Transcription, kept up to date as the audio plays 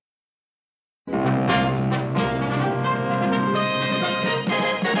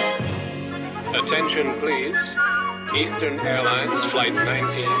Attention, please. Eastern Airlines Flight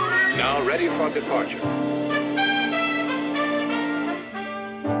 19, now ready for departure.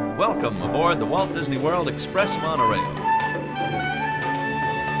 Welcome aboard the Walt Disney World Express monorail.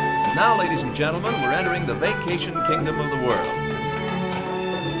 Now, ladies and gentlemen, we're entering the vacation kingdom of the world.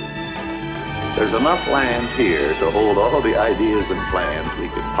 There's enough land here to hold all the ideas and plans we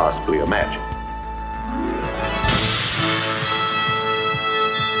could possibly imagine.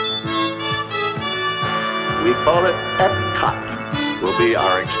 We call it Epcot. Will be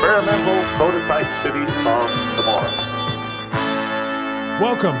our experimental prototype city of tomorrow.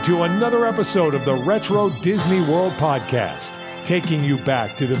 Welcome to another episode of the Retro Disney World Podcast, taking you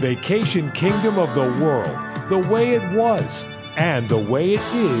back to the vacation kingdom of the world, the way it was, and the way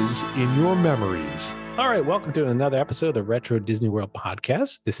it is in your memories. All right, welcome to another episode of the Retro Disney World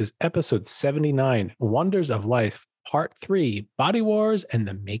Podcast. This is episode 79, Wonders of Life, Part 3, Body Wars and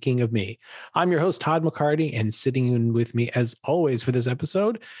the Making of Me. I'm your host, Todd McCarty, and sitting in with me, as always, for this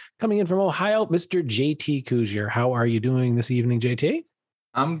episode, coming in from Ohio, Mr. JT Kuzier. How are you doing this evening, JT?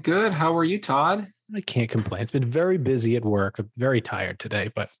 I'm good. How are you, Todd? I can't complain. It's been very busy at work. I'm very tired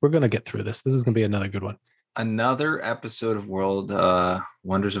today, but we're going to get through this. This is going to be another good one. Another episode of World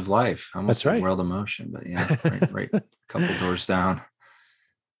Wonders of Life. That's right. World Emotion, but yeah, right. A couple doors down.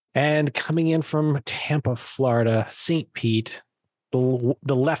 And coming in from Tampa, Florida, St. Pete, the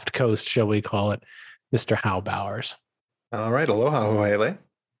left coast, shall we call it, Mr. Hal Bowers. All right. Aloha, Ho'aile.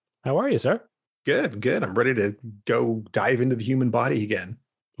 How are you, sir? Good. I'm ready to go dive into the human body again.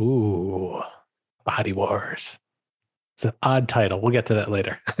 Ooh, Body Wars. It's an odd title. We'll get to that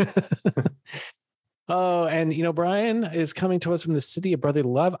later. Oh, and Brian is coming to us from the city of brotherly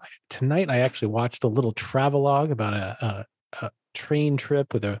love. Tonight, I actually watched a little travelogue about a train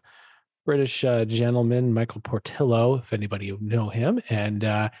trip with a British gentleman, Michael Portillo, if anybody know him.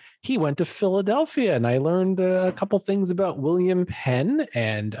 And he went to Philadelphia, and I learned a couple things about William Penn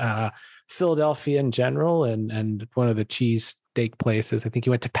and Philadelphia in general, and one of the cheese steak places. I think he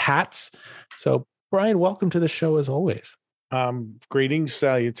went to Pat's. So, Brian, welcome to the show as always. Greetings,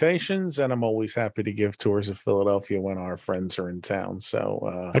 salutations, and I'm always happy to give tours of Philadelphia when our friends are in town.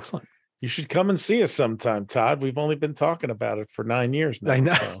 So excellent. You should come and see us sometime, Todd. We've only been talking about it for 9 years now. I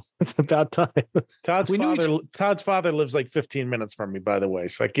know. So. It's about time. Todd's father lives like 15 minutes from me, by the way.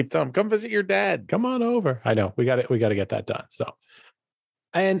 So I keep telling him, come visit your dad. Come on over. I know. We got to get that done. So,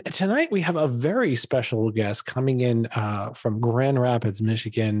 and tonight we have a very special guest coming in from Grand Rapids,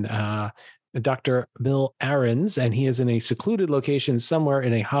 Michigan, Dr. Bill Ahrens, and he is in a secluded location somewhere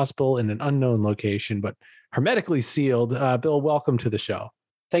in a hospital in an unknown location, but hermetically sealed. Bill, welcome to the show.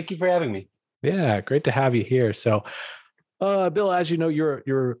 Thank you for having me. Yeah, great to have you here. So, Bill, as you know,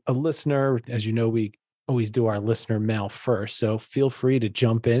 you're a listener. As you know, we always do our listener mail first, so feel free to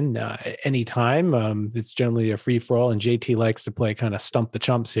jump in anytime. It's generally a free for all, and JT likes to play kind of stump the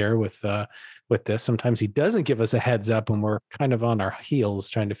chumps here with this. Sometimes he doesn't give us a heads up when we're kind of on our heels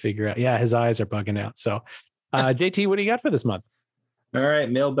trying to figure out. Yeah, his eyes are bugging out. So, JT, what do you got for this month? All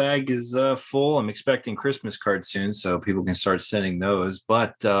right, mailbag is full. I'm expecting Christmas cards soon, so people can start sending those.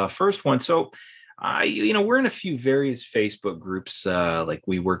 But first one, so we're in a few various Facebook groups. Like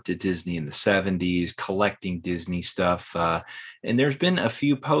we worked at Disney in the 70s, collecting Disney stuff. And there's been a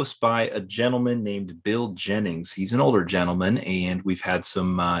few posts by a gentleman named Bill Jennings. He's an older gentleman, and we've had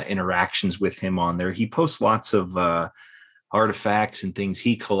some interactions with him on there. He posts lots of artifacts and things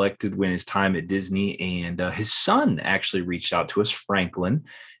he collected when his time at Disney. And his son actually reached out to us, Franklin.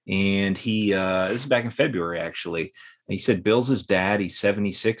 And he, this is back in February, actually. He said Bill's his dad. He's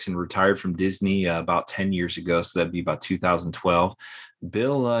 76 and retired from Disney about 10 years ago. So that'd be about 2012.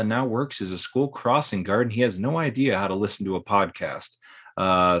 Bill now works as a school crossing guard, and he has no idea how to listen to a podcast.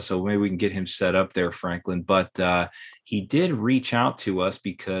 So maybe we can get him set up there, Franklin. But he did reach out to us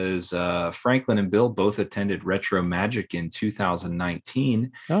because Franklin and Bill both attended Retro Magic in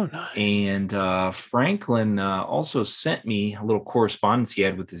 2019. Oh, nice. And Franklin also sent me a little correspondence he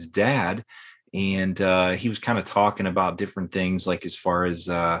had with his dad. And he was kind of talking about different things, like as far as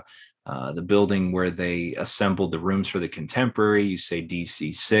the building where they assembled the rooms for the Contemporary. You say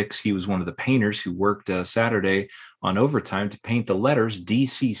DC6. He was one of the painters who worked Saturday on overtime to paint the letters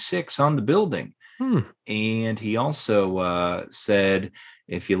DC6 on the building. And he also said,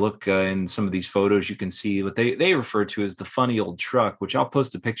 if you look in some of these photos, you can see what they refer to as the funny old truck, which I'll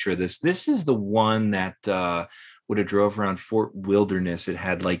post a picture of this. This is the one that would have drove around Fort Wilderness. It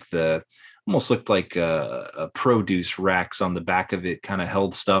had like almost looked like a produce racks on the back of it, kind of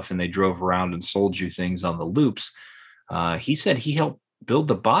held stuff, and they drove around and sold you things on the loops. He said he helped build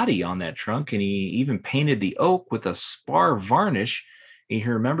the body on that trunk, and he even painted the oak with a spar varnish He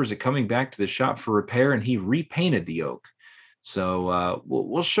remembers it coming back to the shop for repair, and he repainted the oak. So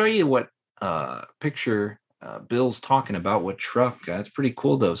we'll show you what picture Bill's talking about, what truck. It's pretty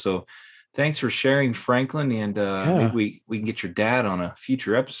cool, though. So thanks for sharing, Franklin. And maybe we can get your dad on a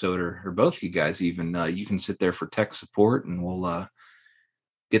future episode, or both of you guys even. You can sit there for tech support, and we'll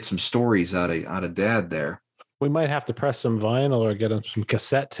get some stories out of Dad there. We might have to press some vinyl or get him some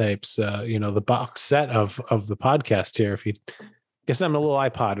cassette tapes. The box set of the podcast here. If you get some a little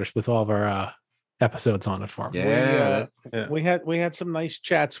iPod with all of our episodes on it for him. We had some nice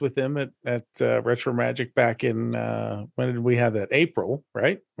chats with him at Retro Magic back in when did we have that? April,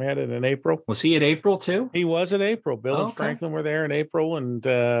 right? We had it in April. Was he at April too? He was at April. Bill and Franklin were there in April, and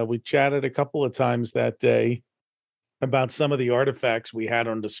we chatted a couple of times that day about some of the artifacts we had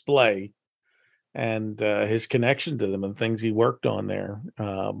on display and his connection to them and things he worked on there.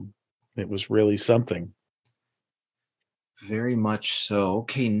 It was really something. Very much so.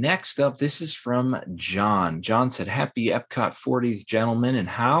 Okay, next up, this is from John. John said, "Happy Epcot 40th, gentlemen, and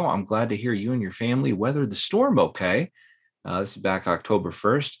how? I'm glad to hear you and your family weathered the storm okay." This is back October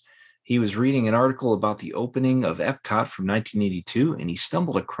 1st. He was reading an article about the opening of Epcot from 1982, and he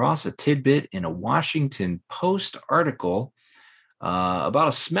stumbled across a tidbit in a Washington Post article about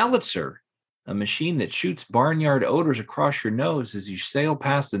a Smellitzer, a machine that shoots barnyard odors across your nose as you sail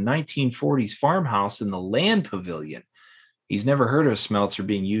past a 1940s farmhouse in the Land Pavilion. He's never heard of a Smellitzer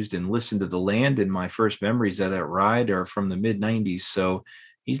being used in Listen to the Land, and my first memories of that ride are from the mid-90s, so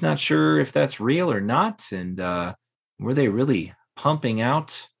he's not sure if that's real or not, and were they really pumping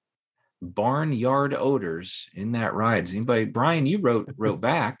out barnyard odors in that ride? Anybody? Brian, you wrote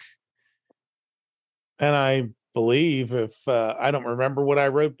back. And I believe I don't remember what I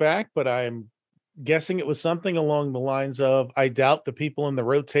wrote back, but I'm guessing it was something along the lines of, I doubt the people in the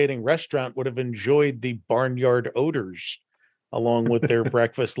rotating restaurant would have enjoyed the barnyard odors along with their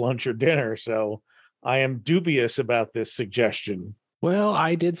breakfast, lunch, or dinner. So I am dubious about this suggestion. Well,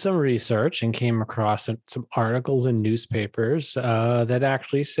 I did some research and came across some articles in newspapers that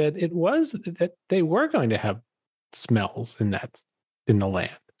actually said it was that they were going to have smells in the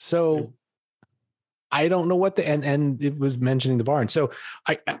land. So I don't know what and it was mentioning the barn. So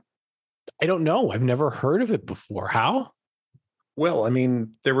I don't know. I've never heard of it before. How? Well, I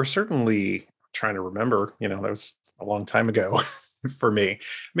mean, there were certainly, trying to remember, that was a long time ago for me. I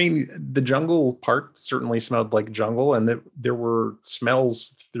mean, the jungle part certainly smelled like jungle, and there were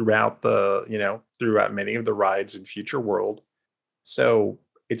smells throughout throughout many of the rides in Future World. So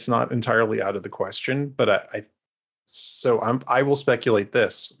it's not entirely out of the question, but I will speculate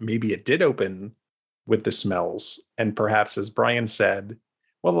this. Maybe it did open with the smells, and perhaps, as Brian said,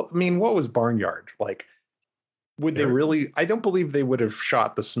 well, I mean, what was barnyard like? Would they really? I don't believe they would have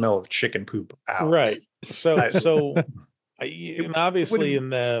shot the smell of chicken poop out. Right. So obviously in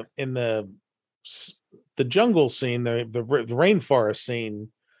the jungle scene, the rainforest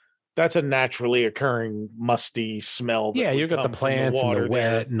scene, that's a naturally occurring musty smell. Yeah, you got the plants and the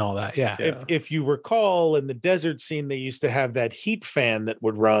wet and all that. Yeah. If you recall, in the desert scene, they used to have that heat fan that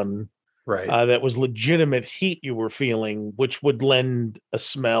would run. Right. That was legitimate heat you were feeling, which would lend a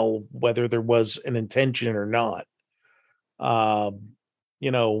smell, whether there was an intention or not.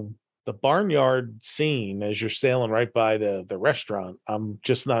 The barnyard scene as you're sailing right by the restaurant, I'm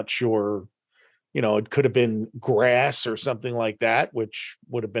just not sure, it could have been grass or something like that, which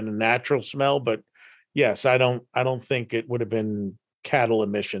would have been a natural smell. But yes, I don't think it would have been cattle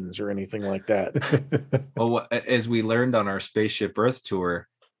emissions or anything like that. Well, as we learned on our Spaceship Earth tour,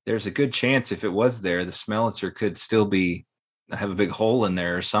 there's a good chance if it was there, the Smellitzer could still have a big hole in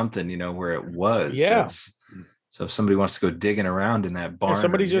there or something, where it was. Yeah. So if somebody wants to go digging around in that barn,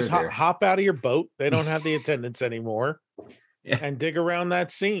 somebody just hop out of your boat. They don't have the attendants anymore, and dig around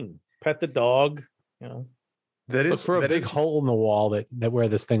that scene. Pet the dog. That is for a big hole in the wall that where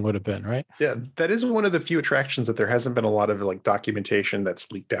this thing would have been, right? Yeah, that is one of the few attractions that there hasn't been a lot of documentation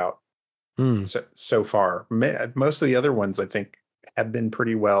that's leaked out so far. Most of the other ones, I think, have been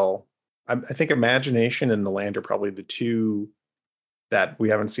pretty well. I think Imagination and The Land are probably the two that we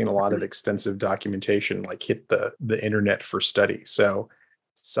haven't seen a lot of extensive documentation hit the internet for study. So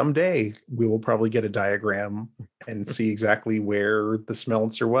someday we will probably get a diagram and see exactly where the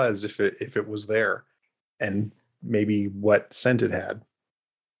Smellitzer was, if it was there, and maybe what scent it had.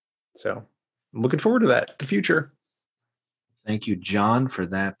 So I'm looking forward to that, the future. Thank you, John, for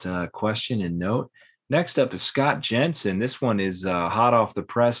that question and note. Next up is Scott Jensen. This one is hot off the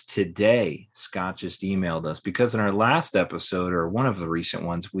press today. Scott just emailed us because in our last episode, or one of the recent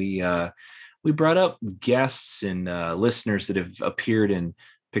ones, we brought up guests and listeners that have appeared in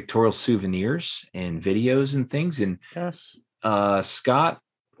pictorial souvenirs and videos and things. And yes, Scott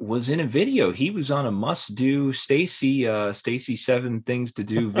was in a video. He was on a must-do Stacy 7 things to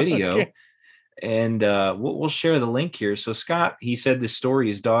do video. Okay. And we'll share the link here. So Scott, he said this story,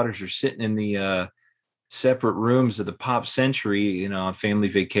 his daughters are sitting in the separate rooms of the Pop Century, on family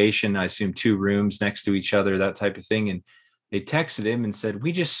vacation. I assume 2 rooms next to each other, that type of thing. And they texted him and said,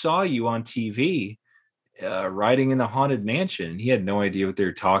 "We just saw you on TV riding in the Haunted Mansion." He had no idea what they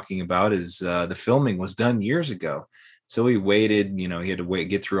were talking about, as the filming was done years ago. So he waited, he had to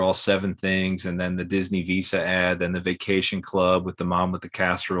get through all 7 things, and then the Disney Visa ad, then the Vacation Club with the mom with the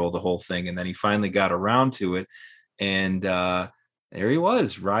casserole, the whole thing. And then he finally got around to it. And there he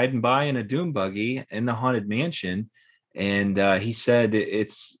was riding by in a dune buggy in the Haunted Mansion. And he said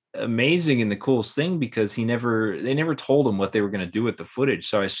it's amazing and the coolest thing because they never told him what they were going to do with the footage.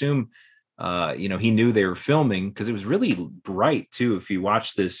 So I assume, he knew they were filming because it was really bright too. If you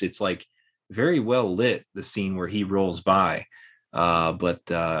watch this, it's like very well lit, the scene where he rolls by. But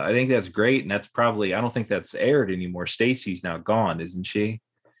I think that's great. And that's probably, I don't think that's aired anymore. Stacy's now gone, isn't she?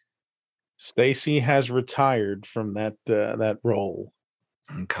 Stacy has retired from that role.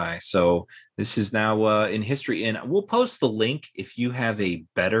 Okay, so this is now in history, and we'll post the link if you have a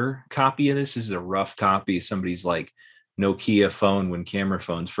better copy of this. This is a rough copy of somebody's like Nokia phone when camera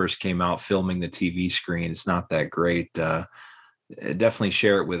phones first came out, filming the TV screen. It's not that great. Definitely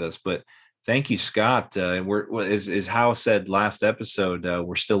share it with us. But thank you, Scott. As Hal said last episode,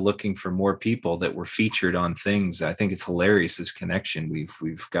 we're still looking for more people that were featured on things. I think it's hilarious, this connection.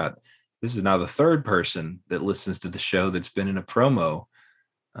 We've got. This is now the 3rd person that listens to the show that's been in a promo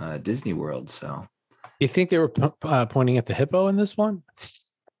Disney World. So You think they were pointing at the hippo in this one?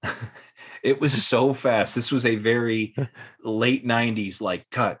 It was so fast. This was a very late 90s, like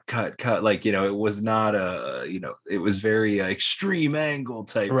cut. Like, it was not it was very extreme angle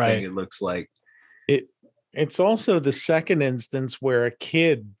type thing. It looks like it's also the second instance where a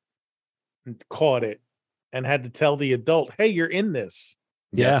kid caught it and had to tell the adult, "Hey, you're in this."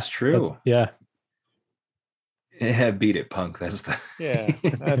 Yeah, that's true. Yeah. Beat it, punk.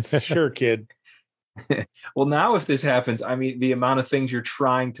 That's sure, kid. Well, now if this happens, I mean, the amount of things you're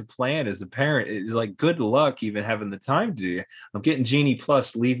trying to plan as a parent is like, good luck even having the time to do it. I'm getting Genie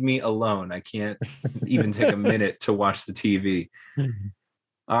Plus. Leave me alone. I can't even take a minute to watch the TV.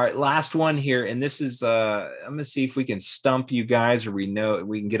 All right, last one here. And this is, I'm going to see if we can stump you guys, or we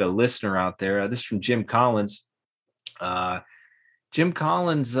can get a listener out there. This is from Jim Collins. Jim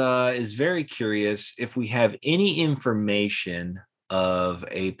Collins is very curious if we have any information of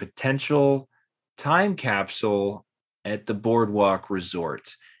a potential time capsule at the Boardwalk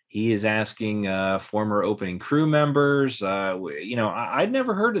Resort. He is asking former opening crew members. I'd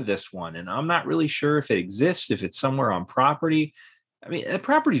never heard of this one, and I'm not really sure if it exists, if it's somewhere on property. I mean, the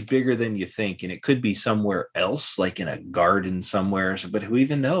property's bigger than you think, and it could be somewhere else, like in a garden somewhere. But who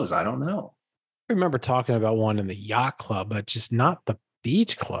even knows? I don't know. I remember talking about one in the yacht club, but just not the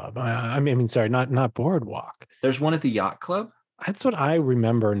beach club. Not Boardwalk. There's one at the yacht club. That's what I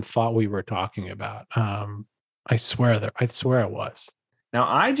remember and thought we were talking about. I swear it was. Now,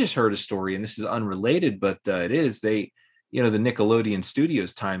 I just heard a story, and this is unrelated, but it is. The Nickelodeon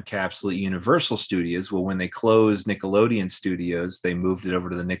Studios time capsule at Universal Studios. Well, when they closed Nickelodeon Studios, they moved it over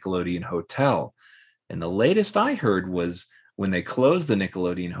to the Nickelodeon Hotel. And the latest I heard was when they closed the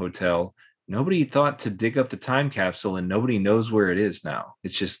Nickelodeon Hotel, nobody thought to dig up the time capsule, and nobody knows where it is now.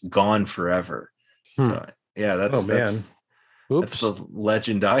 It's just gone forever. So, yeah, that's the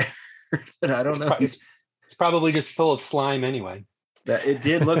legend I heard. But I don't know. It's probably just full of slime anyway. That it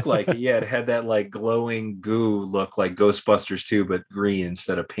did look like it. Yeah, it had that like glowing goo look like Ghostbusters 2, but green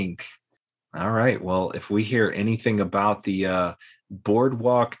instead of pink. All right. Well, if we hear anything about the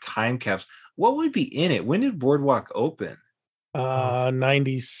Boardwalk time capsule, what would be in it? When did Boardwalk open?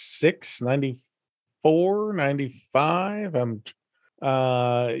 96, 94, 95. I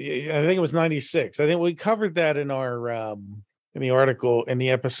think it was 96. I think we covered that in our in the article, in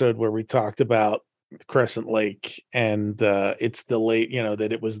the episode where we talked about Crescent Lake, and it's the late,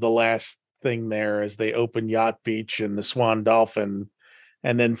 that it was the last thing there as they opened Yacht Beach and the Swan Dolphin.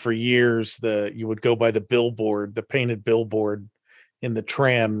 And then for years, you would go by the billboard, the painted billboard in the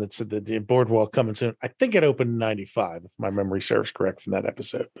tram that said the Boardwalk coming soon. I think it opened in 95, if my memory serves correct from that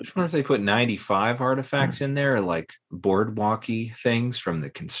episode. But I wonder if they put 95 artifacts in there, like boardwalky things from the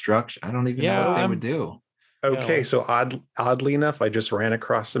construction. I don't even know what they would do. Okay, so oddly enough, I just ran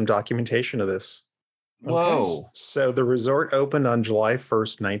across some documentation of this. Whoa. Okay. So the resort opened on July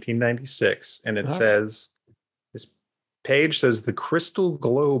 1st, 1996, and it says, this page says, the crystal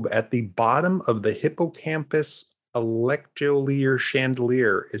globe at the bottom of the hippocampus Electrolier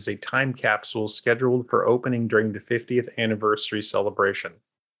Chandelier is a time capsule scheduled for opening during the 50th anniversary celebration.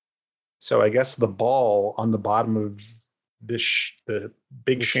 So I guess the ball on the bottom of the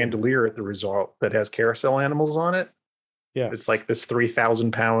big chandelier at the resort that has carousel animals on it. Yeah, it's like this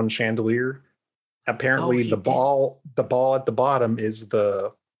 3,000-pound chandelier. Apparently, the ball at the bottom is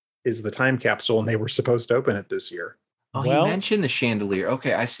the time capsule, and they were supposed to open it this year. Oh, he mentioned the chandelier.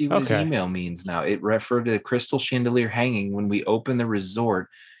 Okay, I see what his email means now. It referred to the crystal chandelier hanging when we opened the resort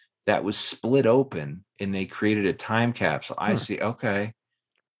that was split open, and they created a time capsule. I see. Okay.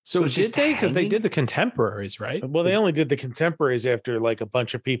 So did they? Because they did the contemporaries, right? Well, they only did the contemporaries after like a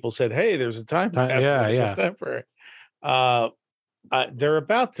bunch of people said, "Hey, there's a time capsule contemporary." They're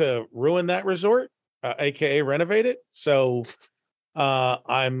about to ruin that resort, aka renovate it. So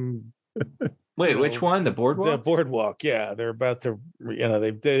I'm wait, which one? The boardwalk? The boardwalk, yeah. They're about to,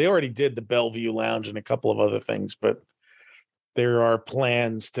 they already did the Bellevue Lounge and a couple of other things, but there are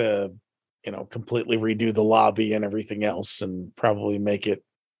plans to, completely redo the lobby and everything else and probably make it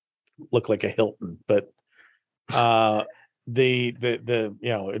look like a Hilton. But it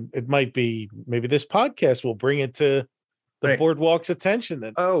might be, maybe this podcast will bring it to the boardwalk's attention.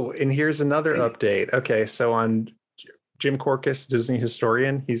 And here's another update. Okay, so on Jim Korkis, Disney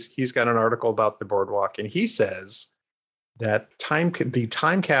historian, he's got an article about the boardwalk, and he says that the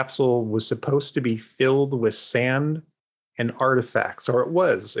time capsule was supposed to be filled with sand and artifacts, or it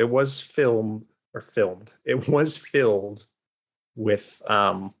was filmed. It was filled with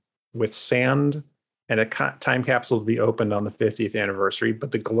sand and a time capsule to be opened on the 50th anniversary,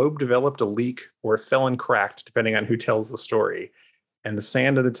 but the globe developed a leak or fell and cracked, depending on who tells the story. And the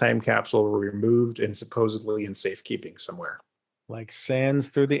sand of the time capsule were removed and supposedly in safekeeping somewhere. Like sands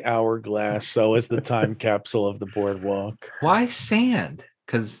through the hourglass, so is the time capsule of the boardwalk. Why sand?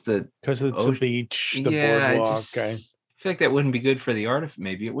 Because it's a beach, the boardwalk. I feel like that wouldn't be good for the artifact.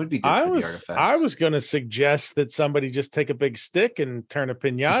 Maybe it would be good for the artifacts. I was going to suggest that somebody just take a big stick and turn a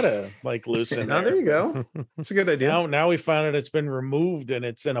piñata loose in there. There you go. That's a good idea. Now we found out it's been removed and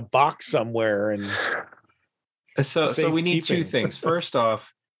it's in a box somewhere. And so we need two things. First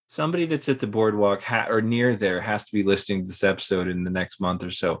off, somebody that's at the boardwalk or near there has to be listening to this episode in the next month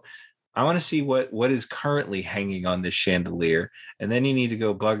or so. I want to see what is currently hanging on this chandelier, and then you need to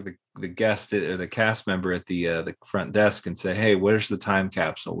go bug the guest or the cast member at the front desk and say, "Hey, where's the time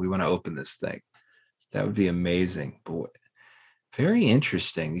capsule? We want to open this thing." That would be amazing. Boy, very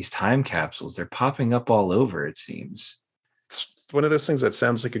interesting. These time capsules, they're popping up all over, it seems. It's one of those things that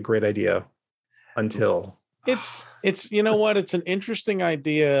sounds like a great idea until it's you know what? It's an interesting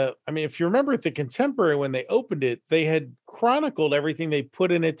idea. I mean, if you remember at the Contemporary, when they opened it, they had chronicled everything they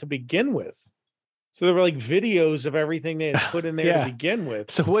put in it to begin with. So there were like videos of everything they had put in there to begin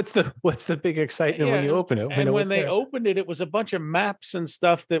with. So what's the big excitement when you open it? And when they opened it, it was a bunch of maps and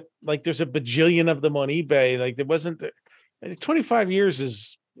stuff that like there's a bajillion of them on eBay. Like there wasn't 25 years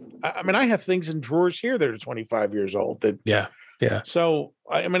is, I mean, I have things in drawers here that are 25 years old. Yeah. So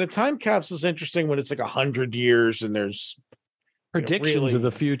I mean, a time capsule is interesting when it's like 100 years and there's predictions of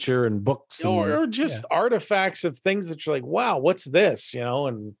the future and books or just artifacts of things that you're like, wow, what's this?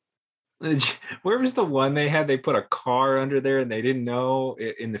 And where was the one they had? They put a car under there and they didn't know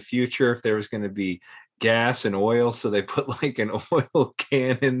in the future if there was going to be gas and oil. So they put like an oil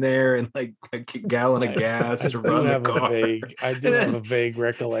can in there and like a gallon of gas to run the car. I do have a vague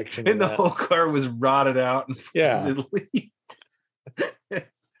recollection. And the whole car was rotted out and leaked.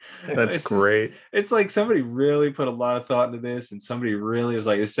 That's great. It's like somebody really put a lot of thought into this, and somebody really was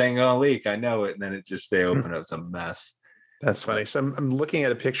like, "It's saying gonna leak." I know it, and then they open up some mess. That's funny. So I'm looking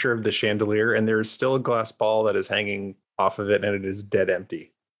at a picture of the chandelier, and there's still a glass ball that is hanging off of it, and it is dead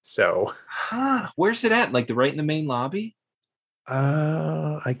empty. So, where's it at? Like right in the main lobby?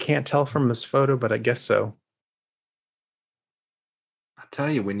 I can't tell from this photo, but I guess so. I'll tell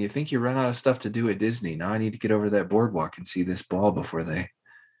you, when you think you run out of stuff to do at Disney, now I need to get over to that boardwalk and see this ball before they.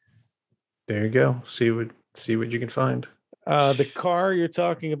 There you go. See what you can find. The car you're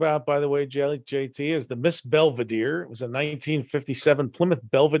talking about, by the way, JT, is the Miss Belvedere. It was a 1957 Plymouth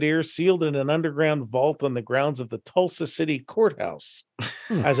Belvedere sealed in an underground vault on the grounds of the Tulsa City Courthouse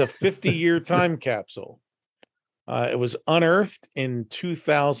as a 50-year time capsule. It was unearthed in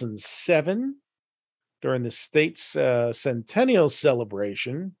 2007 during the state's centennial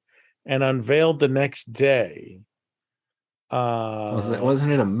celebration and unveiled the next day.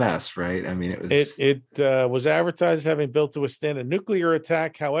 Wasn't it a mess, right? I mean, it was advertised having built to withstand a nuclear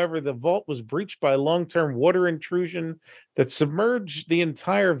attack. However, the vault was breached by long-term water intrusion that submerged the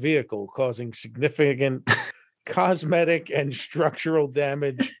entire vehicle, causing significant cosmetic and structural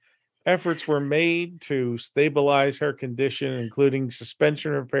damage Efforts were made to stabilize her condition, including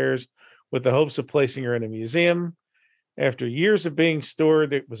suspension repairs, with the hopes of placing her in a museum. After years of being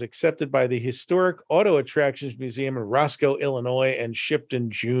stored, it was accepted by the Historic Auto Attractions Museum in Roscoe, Illinois, and shipped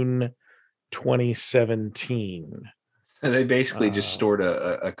in June 2017. They basically just stored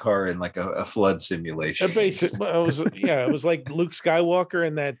a car in like a flood simulation. It was like Luke Skywalker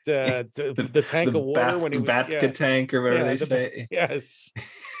in that the tank of water when he was Bacta tank or whatever they say. Yes,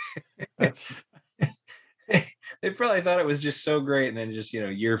 that's. They probably thought it was just so great, and then just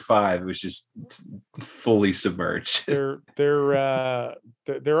year 5, it was just fully submerged. There are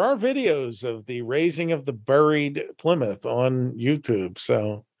videos of the raising of the buried Plymouth on YouTube.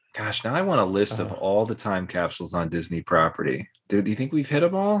 So. Gosh, now I want a list of all the time capsules on Disney property. Do you think we've hit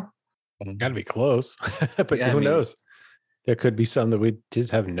them all? Got to be close, but who knows? There could be some that we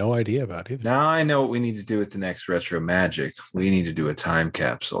just have no idea about either. Now I know what we need to do with the next Retro Magic. We need to do a time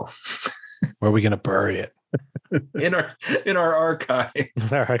capsule. Where are we going to bury it? in our archive.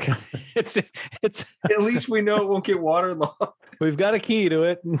 It's at least we know it won't get waterlogged. We've got a key to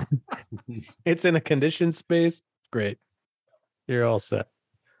it. It's in a conditioned space. Great. You're all set.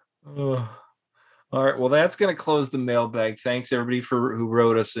 Oh. All right. Well, that's going to close the mailbag. Thanks everybody who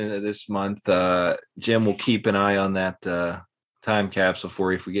wrote us in this month. Jim will keep an eye on that time capsule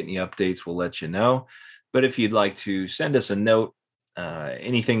for you. If we get any updates, we'll let you know. But if you'd like to send us a note,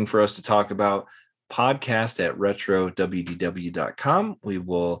 anything for us to talk about, podcast@retrowdw.com. We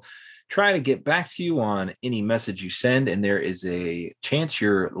will try to get back to you on any message you send, and there is a chance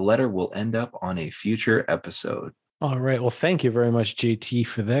your letter will end up on a future episode. All right. Well, thank you very much, JT,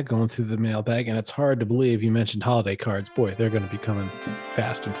 for that, going through the mailbag. And it's hard to believe you mentioned holiday cards. Boy, they're going to be coming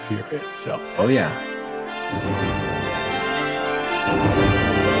fast and furious. So, oh, yeah.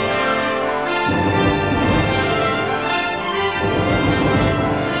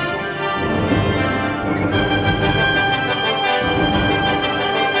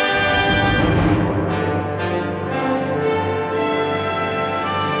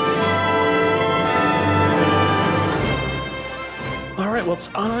 Well, it's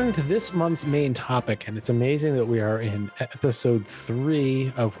on to this month's main topic, and it's amazing that we are in episode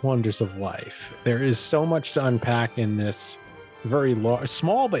 3 of Wonders of Life. There is so much to unpack in this very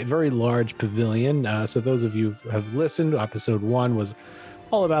small but very large pavilion. So those of you who have listened, episode 1 was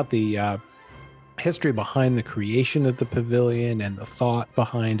all about the history behind the creation of the pavilion and the thought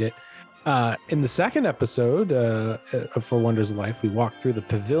behind it. In the second episode for Wonders of Life, we walked through the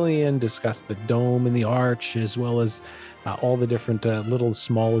pavilion, discussed the dome and the arch, as well as all the different little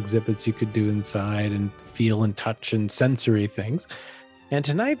small exhibits you could do inside and feel and touch and sensory things. And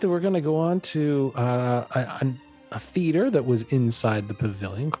tonight we're going to go on to a theater that was inside the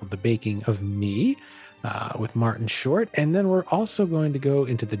pavilion called The Baking of Me with Martin Short. And then we're also going to go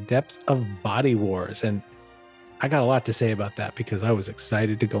into the depths of Body Wars. And I got a lot to say about that because I was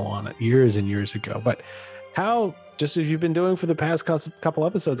excited to go on it years and years ago. But how, just as you've been doing for the past couple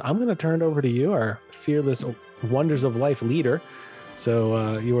episodes, I'm going to turn it over to you, our fearless Wonders of Life leader.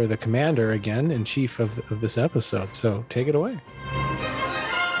 So you are the commander again in chief of this episode. So take it away.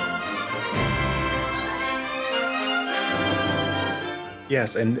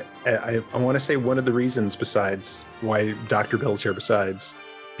 Yes, and I want to say one of the reasons besides why Dr. Bill's here, besides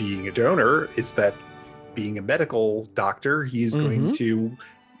being a donor, is that being a medical doctor, he's going to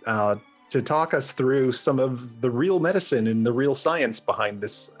talk us through some of the real medicine and the real science behind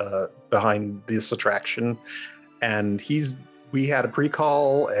this attraction. And we had a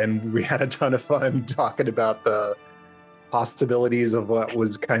pre-call and we had a ton of fun talking about the possibilities of what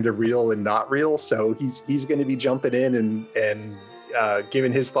was kind of real and not real. So he's going to be jumping in and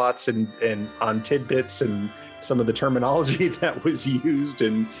giving his thoughts and on tidbits and some of the terminology that was used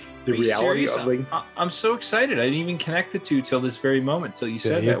and the reality of it. I'm so excited. I didn't even connect the two till this very moment, till you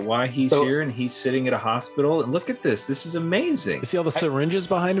said that. Why he's here and he's sitting at a hospital. And look at this. This is amazing. You see all the syringes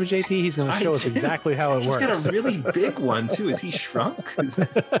behind him, JT? He's going to show us exactly how it works. He's got a really big one, too. Is he shrunk?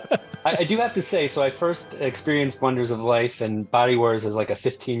 I do have to say, so I first experienced Wonders of Life and Body Wars as like a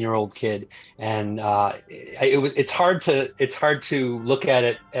 15-year-old kid. And it's hard to look at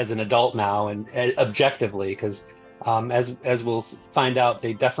it as an adult now and objectively, because as we'll find out,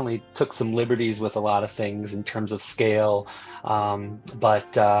 they definitely took some liberties with a lot of things in terms of scale,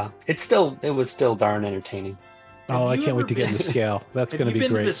 but it was still darn entertaining. Oh, I can't wait to get in the scale. That's going to be great.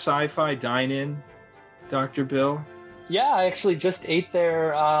 Have you been to the Sci-Fi Dine-In, Dr. Bill? Yeah, I actually just ate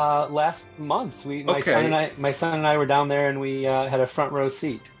there last month. My son and I were down there, and we had a front row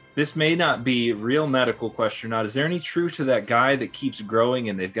seat. This may not be real medical question or not. Is there any truth to that guy that keeps growing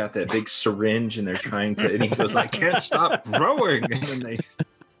and they've got that big syringe and they're trying to, and he goes, I can't stop growing. And then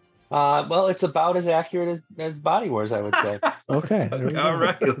Well, it's about as accurate as Body Wars, I would say. Okay. All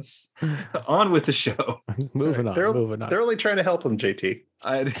right, let's on with the show. Moving on. They're only trying to help him, JT.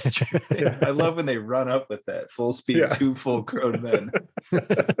 It's true. I love when they run up with that full speed, Yeah. 2 full grown men.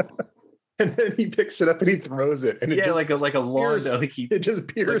 And then he picks it up and he throws it, and it just like a lawn, it just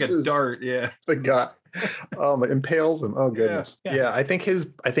pierces like a dart. Yeah, the guy. Impales him. Oh goodness. Yeah. I think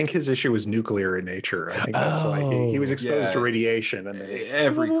his issue was nuclear in nature. I think that's why he was exposed to radiation, and then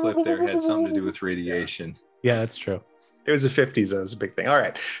every clip there had something to do with radiation. Yeah, that's true. it was the 50s. That was a big thing. All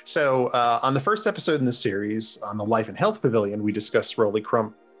right. So on the first episode in the series, on the Life and Health Pavilion, we discussed Rolly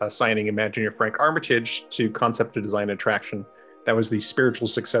Crump assigning Imagineer Frank Armitage to concept to design an attraction that was the spiritual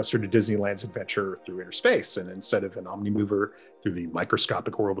successor to Disneyland's adventure through inner space. And instead of an omnimover through the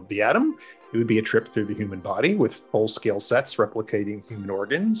microscopic world of the atom, it would be a trip through the human body with full-scale sets replicating human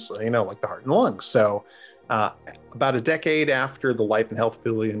organs, like the heart and lungs. So about a decade after the Life and Health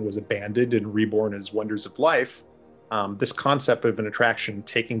Pavilion was abandoned and reborn as Wonders of Life, this concept of an attraction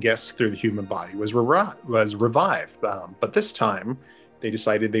taking guests through the human body was revived. But this time, they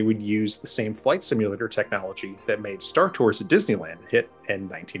decided they would use the same flight simulator technology that made Star Tours at Disneyland hit in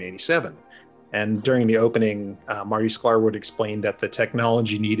 1987. And during the opening, Marty Sklar would explain that the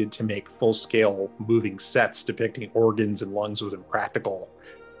technology needed to make full-scale moving sets depicting organs and lungs was impractical,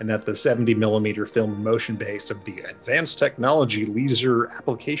 and that the 70 millimeter film and motion base of the Advanced Technology Laser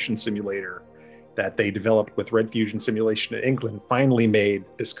Application Simulator that they developed with Red Fusion Simulation in England finally made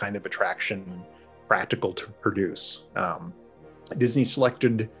this kind of attraction practical to produce. Disney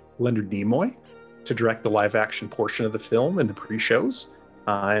selected Leonard Nimoy to direct the live action portion of the film in the pre-shows.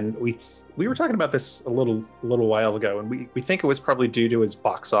 And we were talking about this a little while ago, and we think it was probably due to his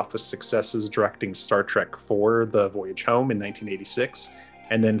box office successes directing Star Trek IV: The Voyage Home in 1986,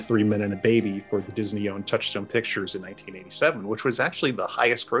 and then 3 Men and a Baby for the Disney-owned Touchstone Pictures in 1987, which was actually the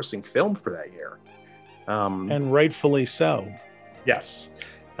highest-grossing film for that year. And rightfully so. Yes.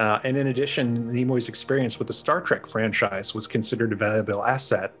 And in addition, Nimoy's experience with the Star Trek franchise was considered a valuable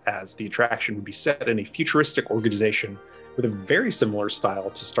asset, as the attraction would be set in a futuristic organization with a very similar style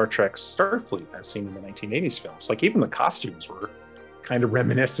to Star Trek's Starfleet, as seen in the 1980s films. Like, even the costumes were kind of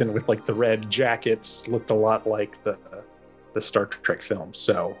reminiscent, with like the red jackets looked a lot like the Star Trek films.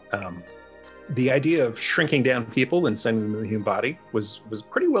 So the idea of shrinking down people and sending them to the human body was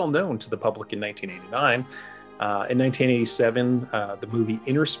pretty well known to the public in 1989. In 1987, the movie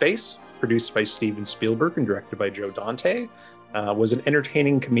Inner Space, produced by Steven Spielberg and directed by Joe Dante, was an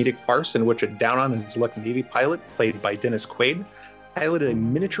entertaining comedic farce in which a down-on-his-luck Navy pilot, played by Dennis Quaid, piloted a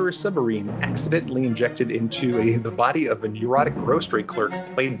miniature submarine accidentally injected into the body of a neurotic grocery clerk,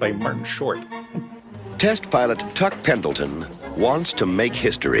 played by Martin Short. Test pilot Tuck Pendleton wants to make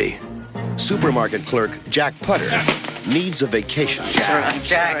history. Supermarket clerk Jack Putter needs a vacation.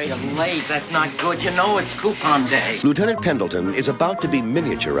 Jack, you're late. That's not good. You know it's coupon day. Lieutenant Pendleton is about to be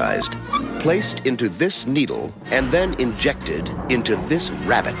miniaturized, placed into this needle, and then injected into this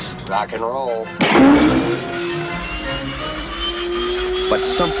rabbit. Rock and roll. But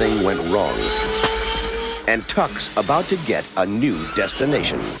something went wrong, and Tuck's about to get a new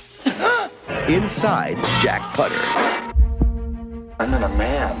destination. Inside Jack Putter. I'm in a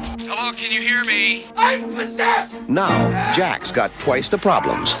man. Hello, can you hear me? I'm possessed! Now, Jack's got twice the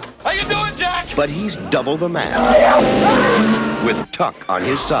problems. How you doing, Jack? But he's double the man. With Tuck on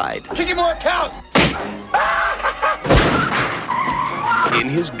his side. Kicking more accounts! In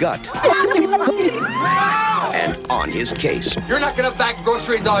his gut. And on his case. You're not gonna back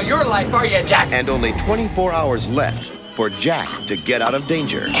groceries all your life, are you, Jack? And only 24 hours left for Jack to get out of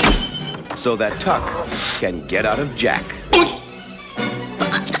danger, so that Tuck can get out of Jack.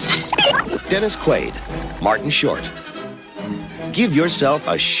 Dennis Quaid, Martin Short. Give yourself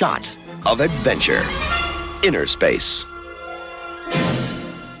a shot of adventure. Inner Space.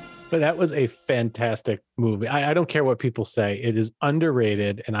 But that was a fantastic movie. I don't care what people say. It is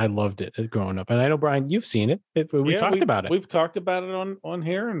underrated, and I loved it growing up. And I know, Brian, you've seen it. We talked about it. We've talked about it on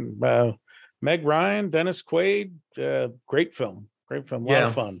here. And Meg Ryan, Dennis Quaid, great film. Great film. A lot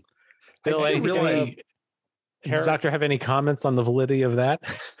of fun. Bill, does the doctor have any comments on the validity of that?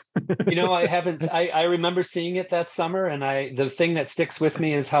 I haven't. I remember seeing it that summer, and the thing that sticks with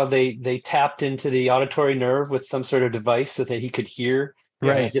me is how they tapped into the auditory nerve with some sort of device so that he could hear.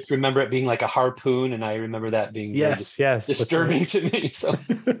 Right. I just remember it being like a harpoon, and I remember that being disturbing to me. So,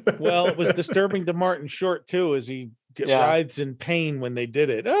 well, it was disturbing to Martin Short too, as he writhes in pain when they did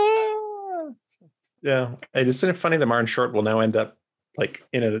it. Ah! Yeah, and isn't it funny that Martin Short will now end up like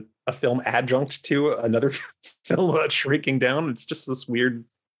in a film adjunct to another film about shrinking down? It's just this weird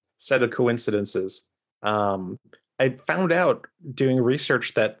set of coincidences. And I found out doing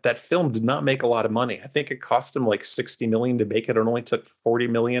research that that film did not make a lot of money. I think it cost him like 60 million to make it. It only took 40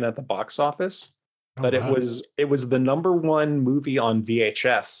 million at the box office. But wow. it was the number one movie on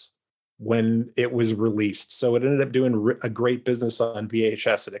VHS when it was released. So it ended up doing a great business on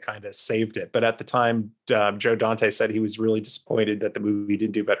VHS, and it kind of saved it. But at the time, Joe Dante said he was really disappointed that the movie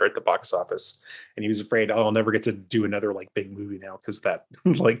didn't do better at the box office. And he was afraid, oh, I'll never get to do another like big movie now because that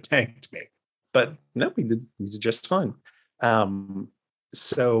like tanked me. But no, he did just fine. George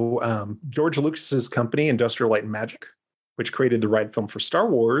Lucas's company, Industrial Light and Magic, which created the ride film for Star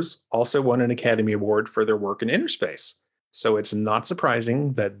Wars, also won an Academy Award for their work in inner space. So it's not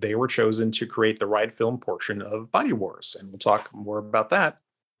surprising that they were chosen to create the ride film portion of Body Wars. And we'll talk more about that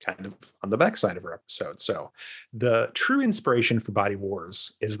kind of on the backside of our episode. So the true inspiration for Body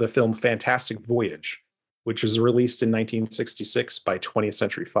Wars is the film Fantastic Voyage, which was released in 1966 by 20th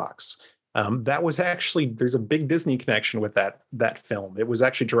Century Fox. That was actually, there's a big Disney connection with that film. It was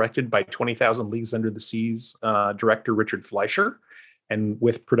actually directed by 20,000 Leagues Under the Sea's director Richard Fleischer, and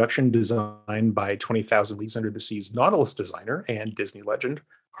with production designed by 20,000 Leagues Under the Sea's Nautilus designer and Disney legend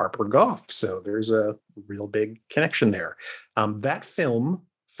Harper Goff. So there's a real big connection there. That film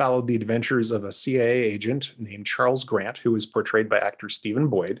followed the adventures of a CIA agent named Charles Grant, who was portrayed by actor Stephen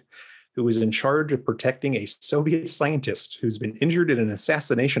Boyd, who was in charge of protecting a Soviet scientist who's been injured in an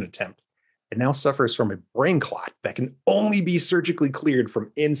assassination attempt and now suffers from a brain clot that can only be surgically cleared from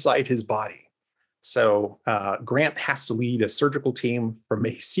inside his body. So Grant has to lead a surgical team from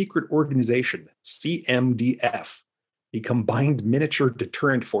a secret organization, CMDF, the Combined Miniature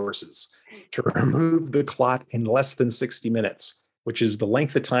Deterrent Forces, to remove the clot in less than 60 minutes, which is the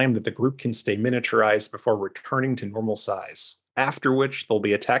length of time that the group can stay miniaturized before returning to normal size, after which they'll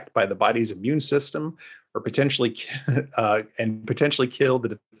be attacked by the body's immune system or potentially kill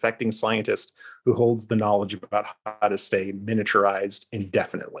the defecting scientist who holds the knowledge about how to stay miniaturized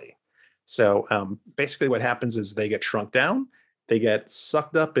indefinitely. So basically what happens is they get shrunk down, they get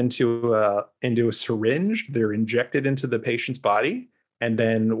sucked up into a syringe, they're injected into the patient's body, and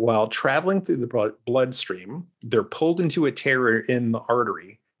then while traveling through the bloodstream, they're pulled into a tear in the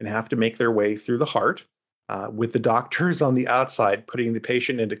artery and have to make their way through the heart, with the doctors on the outside putting the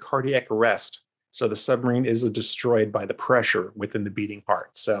patient into cardiac arrest. So the submarine is destroyed by the pressure within the beating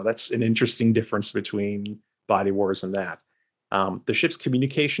heart. So that's an interesting difference between Body Wars and that. The ship's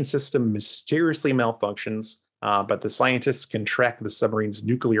communication system mysteriously malfunctions, but the scientists can track the submarine's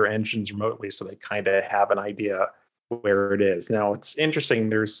nuclear engines remotely, so they kind of have an idea where it is. Now, it's interesting.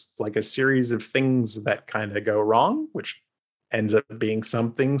 There's like a series of things that kind of go wrong, which ends up being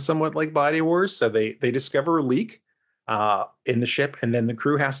something somewhat like Body Wars. So they discover a leak in the ship, and then the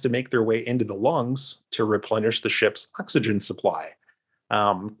crew has to make their way into the lungs to replenish the ship's oxygen supply.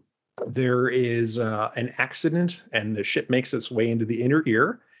 There is an accident, and the ship makes its way into the inner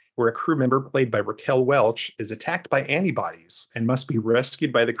ear, where a crew member played by Raquel Welch is attacked by antibodies and must be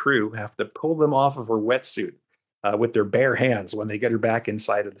rescued by the crew, who have to pull them off of her wetsuit with their bare hands when they get her back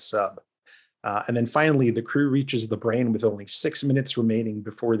inside of the sub. And then finally, the crew reaches the brain with only 6 minutes remaining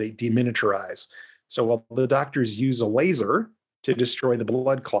before they deminiaturize. So while the doctors use a laser to destroy the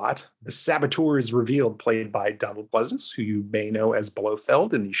blood clot, the saboteur is revealed, played by Donald Pleasance, who you may know as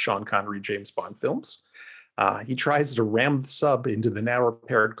Blofeld in the Sean Connery James Bond films. He tries to ram the sub into the now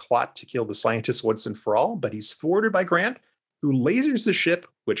repaired clot to kill the scientist once and for all, but he's thwarted by Grant, who lasers the ship,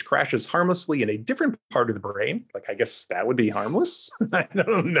 which crashes harmlessly in a different part of the brain. Like, I guess that would be harmless. I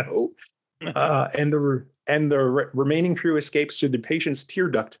don't know. And the remaining crew escapes through the patient's tear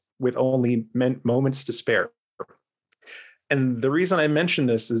duct with only moments to spare. And the reason I mention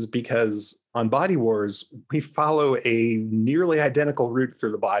this is because on Body Wars, we follow a nearly identical route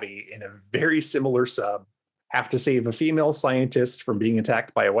through the body in a very similar sub, have to save a female scientist from being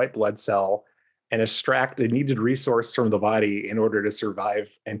attacked by a white blood cell, and extract a needed resource from the body in order to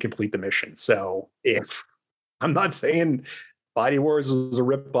survive and complete the mission. So if I'm not saying Body Wars was a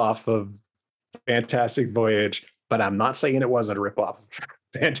ripoff of Fantastic Voyage, but I'm not saying it wasn't a ripoff of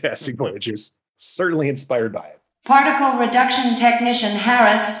Fantastic Voyage. It was certainly inspired by it. Particle Reduction Technician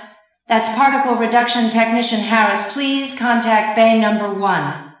Harris. That's Particle Reduction Technician Harris. Please contact Bay number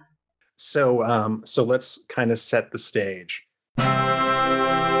 1. So let's kind of set the stage.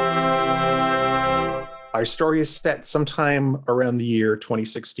 Our story is set sometime around the year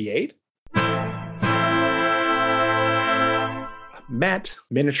 2068. Matt,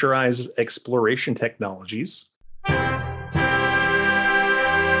 Miniaturized Exploration Technologies,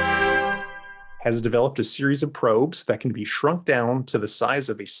 has developed a series of probes that can be shrunk down to the size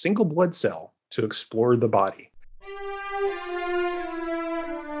of a single blood cell to explore the body.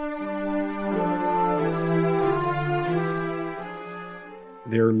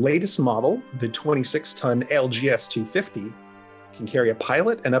 Their latest model, the 26-ton LGS 250, can carry a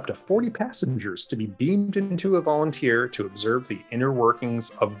pilot and up to 40 passengers to be beamed into a volunteer to observe the inner workings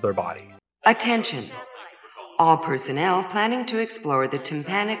of their body. Attention. All personnel planning to explore the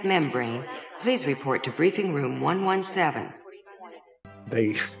tympanic membrane, please report to briefing room 117.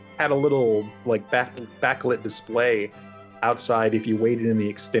 They had a little backlit display outside if you waited in the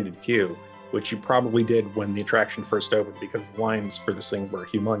extended queue, which you probably did when the attraction first opened because the lines for this thing were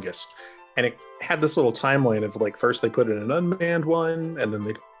humongous. And it had this little timeline of first they put in an unmanned one, and then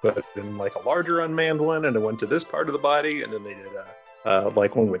they put in a larger unmanned one, and it went to this part of the body, and then they did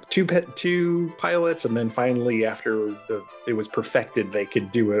one with two pilots, and then finally after it was perfected, they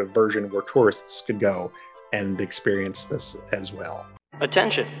could do a version where tourists could go and experience this as well.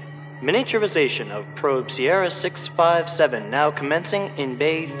 Attention! Miniaturization of probe Sierra 657 now commencing in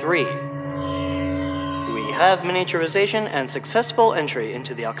Bay 3. We have miniaturization and successful entry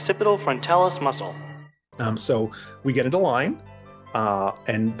into the occipital frontalis muscle. So we get into line,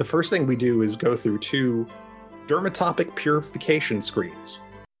 and the first thing we do is go through 2 dermatopic purification screens.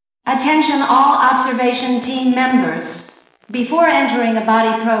 Attention all observation team members. Before entering a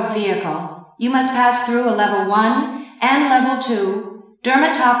body probe vehicle, you must pass through a level 1 and level 2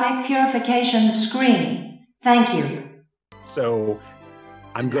 dermatopic purification screen. Thank you. So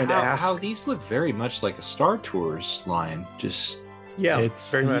I'm going to ask how these look very much like a Star Tours line. It's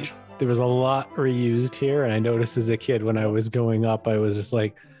very much. There was a lot reused here, and I noticed as a kid when I was going up, I was just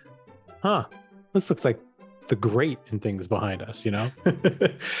like, this looks like the grate and things behind us,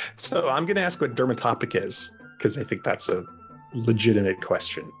 So I'm going to ask what dermatopic is, because I think that's a legitimate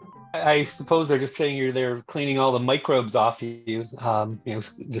question. I suppose they're just saying they're cleaning all the microbes off you,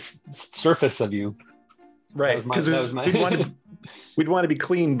 this surface of you. Right, because we'd want to be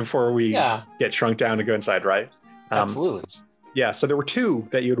clean before we get shrunk down to go inside, right? Absolutely. Yeah, so there were 2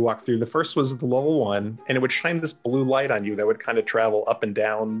 that you would walk through. The first was the level 1, and it would shine this blue light on you that would kind of travel up and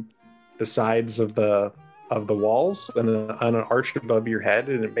down the sides of the walls and on an arch above your head,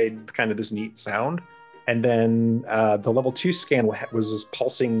 and it made kind of this neat sound. And then the level 2 scan was this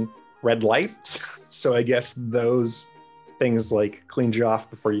pulsing red lights. So I guess those things cleaned you off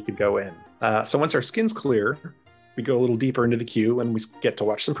before you could go in. So once our skin's clear, we go a little deeper into the queue and we get to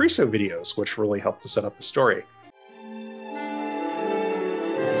watch some pre-show videos, which really helped to set up the story.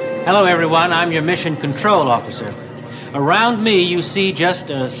 Hello, everyone. I'm your mission control officer. Around me, you see just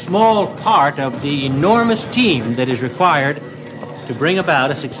a small part of the enormous team that is required to bring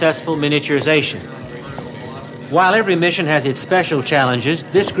about a successful miniaturization. While every mission has its special challenges,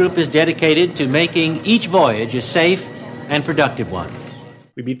 this group is dedicated to making each voyage a safe and productive one.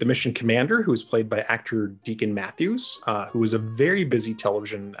 We meet the mission commander, who is played by actor Deacon Matthews, who was a very busy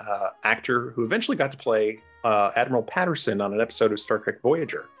television actor who eventually got to play Admiral Patterson on an episode of Star Trek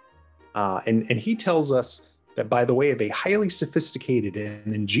Voyager. And he tells us that by the way of a highly sophisticated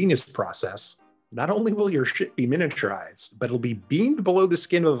and ingenious process, not only will your ship be miniaturized, but it'll be beamed below the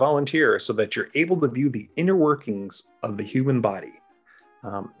skin of a volunteer so that you're able to view the inner workings of the human body.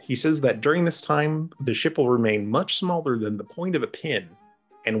 He says that during this time, the ship will remain much smaller than the point of a pin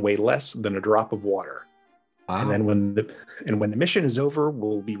and weigh less than a drop of water. Wow. And then when the mission is over,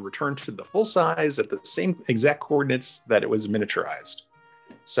 we'll be returned to the full size at the same exact coordinates that it was miniaturized.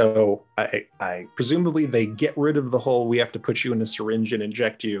 So I presumably they get rid of the whole we have to put you in a syringe and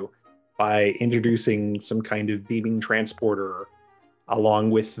inject you by introducing some kind of beaming transporter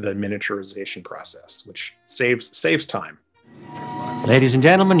along with the miniaturization process, which saves time. Ladies and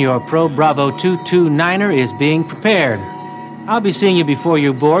gentlemen, your probe Bravo 229er is being prepared. I'll be seeing you before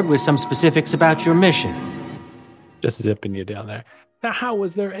you board with some specifics about your mission. Just zipping you down there. Now, how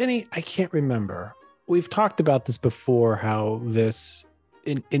was there any, I can't remember. We've talked about this before, how this,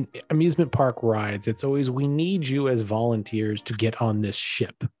 in amusement park rides, it's always, we need you as volunteers to get on this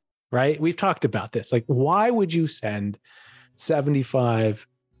ship, right? We've talked about this. Like, why would you send 75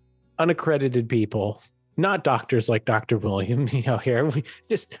 unaccredited people, not doctors like Dr. William, here,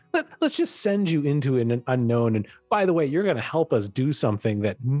 let's just send you into an unknown. And by the way, you're going to help us do something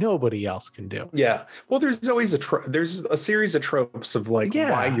that nobody else can do. Yeah. Well, there's always there's a series of tropes of why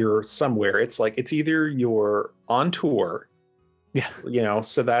you're somewhere. It's like, it's either you're on tour. Yeah.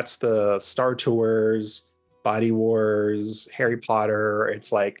 So that's the Star Tours, Body Wars, Harry Potter.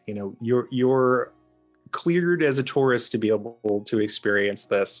 It's like, you're cleared as a tourist to be able to experience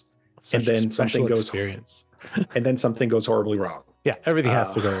this. And then something goes and then something goes horribly wrong. Yeah, everything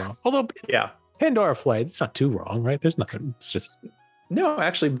has to go wrong. Although, Pandora Flight, it's not too wrong, right? There's nothing. It's just no.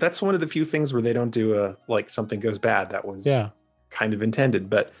 Actually, that's one of the few things where they don't do something goes bad. That was kind of intended.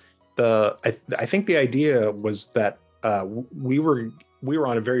 But I think the idea was that we were we were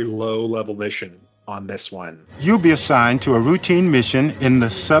on a very low level mission on this one. You'll be assigned to a routine mission in the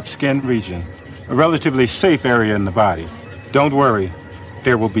subskin region, a relatively safe area in the body. Don't worry,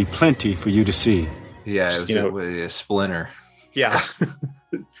 there will be plenty for you to see. Yeah, it was a splinter. Yeah.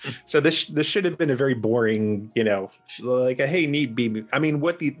 So this should have been a very boring, like a hey, need be. I mean,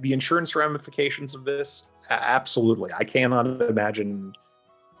 what the insurance ramifications of this? Absolutely. I cannot imagine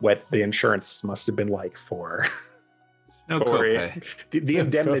what the insurance must have been like for the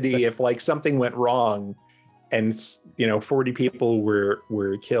indemnity if like something went wrong and 40 people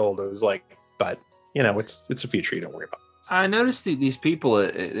were killed. It was like, but it's a future you don't worry about. I noticed these people,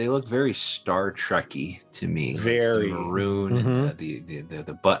 they look very Star Trek-y to me. Very like the maroon, and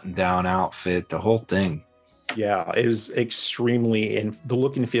the button-down outfit, the whole thing. Yeah, it was extremely, the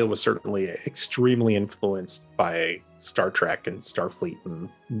look and feel was certainly extremely influenced by Star Trek and Starfleet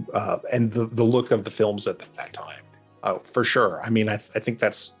and the look of the films at that time. Oh, for sure. I mean, I think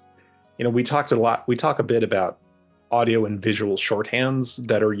that's, we talk a bit about audio and visual shorthands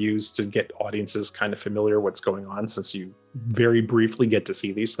that are used to get audiences kind of familiar what's going on, since you very briefly get to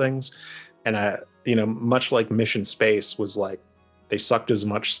see these things. And much like Mission Space was like, they sucked as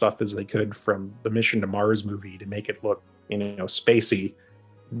much stuff as they could from the Mission to Mars movie to make it look, spacey.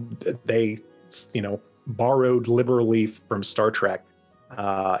 They, borrowed liberally from Star Trek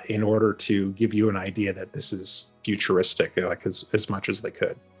in order to give you an idea that this is futuristic, like as much as they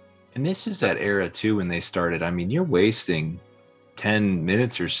could. And this is that era too when they started. I mean, you're wasting 10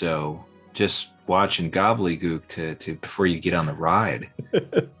 minutes or so just watching gobbledygook to before you get on the ride.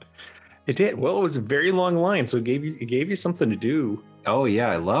 It did. Well, it was a very long line, so it gave you something to do. Oh yeah,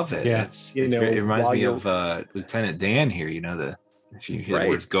 I love it. Yeah, it reminds me of Lieutenant Dan here. If you hear the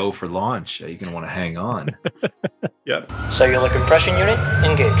words "go" for launch, you're gonna want to hang on. Yep. Cellular compression unit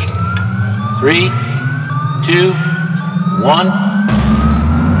engaged. 3, 2, 1.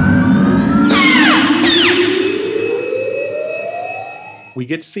 We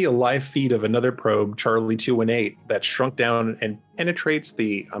get to see a live feed of another probe, Charlie 218, that shrunk down and penetrates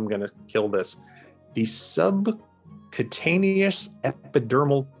the subcutaneous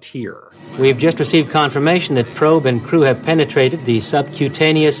epidermal tier. We've just received confirmation that probe and crew have penetrated the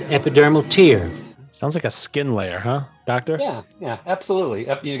subcutaneous epidermal tier. Sounds like a skin layer, huh, Doctor? Yeah, absolutely.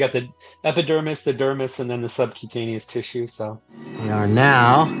 You got the epidermis, the dermis, and then the subcutaneous tissue. So we are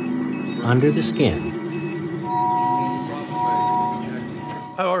now under the skin.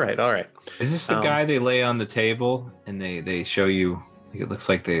 Oh, all right. Is this the guy they lay on the table and they show you? It looks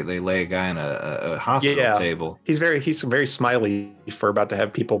like they lay a guy on a hospital table. He's very smiley for about to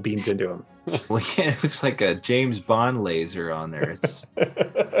have people beamed into him. Well, yeah, it looks like a James Bond laser on there. It's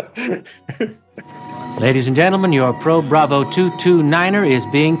Ladies and gentlemen, your probe Bravo 229er is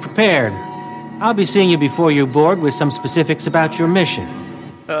being prepared. I'll be seeing you before you board with some specifics about your mission.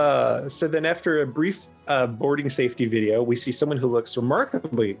 So then after a brief boarding safety video, we see someone who looks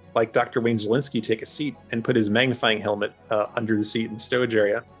remarkably like Dr. Wayne Zelinsky take a seat and put his magnifying helmet under the seat in the stowage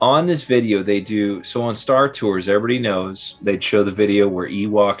area. On this video, they do, so on Star Tours, everybody knows, they'd show the video where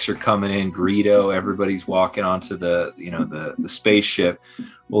Ewoks are coming in, Greedo, everybody's walking onto the spaceship.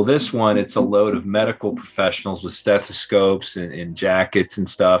 Well, this one, it's a load of medical professionals with stethoscopes and jackets and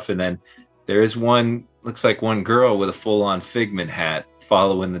stuff. And then there is looks like one girl with a full-on Figment hat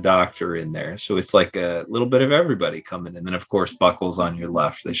following the doctor in there. So it's like a little bit of everybody coming in. And then, of course, Buckles on your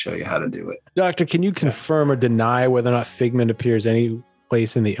left. They show you how to do it. Doctor, can you confirm or deny whether or not Figment appears any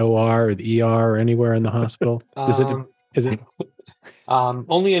place in the OR or the ER or anywhere in the hospital? Is it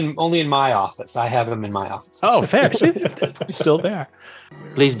only in my office? I have them in my office. Oh, fair. See, it's still there.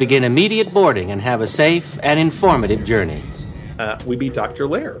 Please begin immediate boarding and have a safe and informative journey. We meet Dr.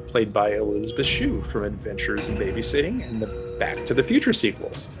 Lair, played by Elizabeth Shue from Adventures in Babysitting and the Back to the Future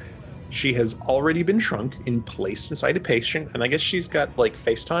sequels. She has already been shrunk and placed inside a patient, and I guess she's got like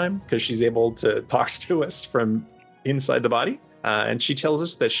FaceTime because she's able to talk to us from inside the body. And she tells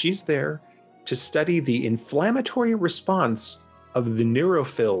us that she's there to study the inflammatory response of the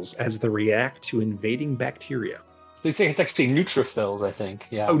neutrophils as they react to invading bacteria. It's actually neutrophils, I think.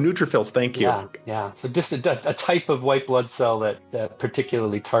 Yeah. Oh, neutrophils. Thank you. Yeah. So just a type of white blood cell that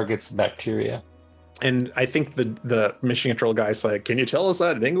particularly targets bacteria. And I think the mission control guy's like, "Can you tell us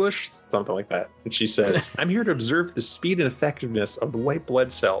that in English?" Something like that. And she says, "I'm here to observe the speed and effectiveness of the white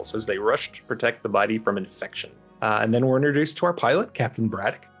blood cells as they rush to protect the body from infection." And then we're introduced to our pilot, Captain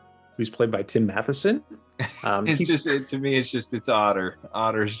Braddock, who's played by Tim Matheson. It's Otter.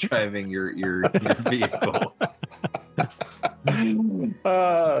 Otter's driving your vehicle.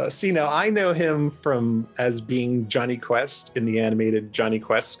 See, now I know him as being Johnny Quest in the animated Johnny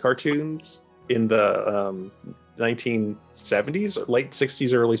Quest cartoons in the 1970s, or late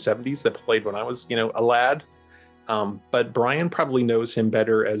 60s, early 70s that played when I was, a lad. But Brian probably knows him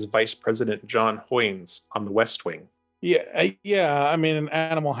better as Vice President John Hoynes on The West Wing. Yeah. I mean, in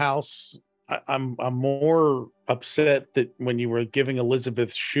Animal House, I'm more upset that when you were giving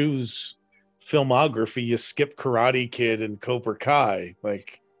Elizabeth Shue's filmography, you skipped Karate Kid and Cobra Kai.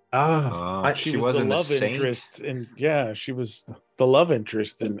 Like, she was the love interest, and she was the love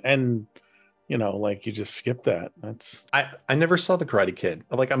interest, and like you just skip that. That's I never saw the Karate Kid.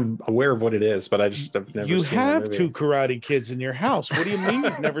 Like, I'm aware of what it is, but I just have never. You seen have the movie. 2 Karate Kids in your house. What do you mean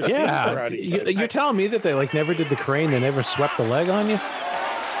you've never seen Karate Kid? You're telling me that they like never did the crane? They never swept the leg on you?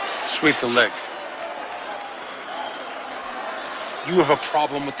 Sweep the leg. You have a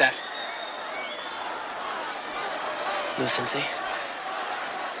problem with that? No, Sensei.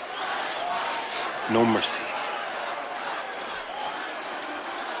 No mercy.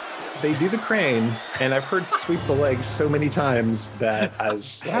 They do the crane, and I've heard sweep the leg so many times that I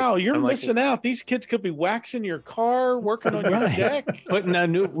was like, Wow, you're missing out. These kids could be waxing your car, working on your deck, putting a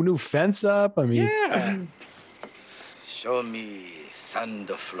new fence up. I mean, yeah. Show me sand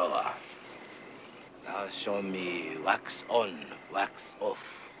floor. Now show me wax on, wax off.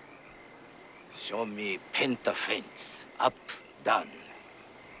 Show me paint the fence, up, down.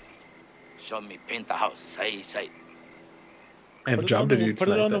 Show me paint the house, side. I have a job to do. Put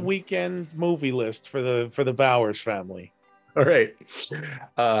it on the weekend movie list for the Bowers family. All right,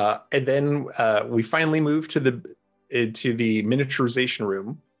 and then we finally move to the miniaturization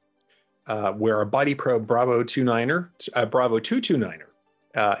room, where our body probe Bravo 229er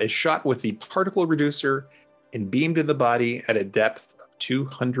is shot with the particle reducer and beamed to the body at a depth of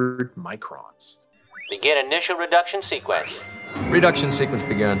 200 microns. Begin initial reduction sequence. Reduction sequence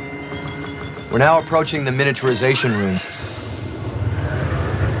begun. We're now approaching the miniaturization room,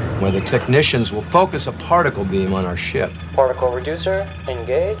 where the technicians will focus a particle beam on our ship. Particle reducer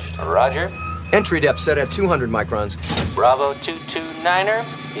engaged. Roger. Entry depth set at 200 microns. Bravo 229er,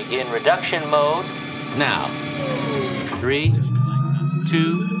 begin reduction mode now. 3,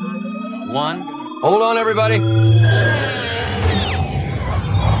 2, 1. Hold on, everybody.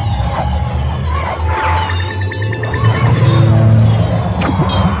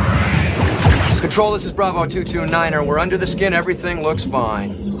 Control, this is Bravo 229er. We're under the skin. Everything looks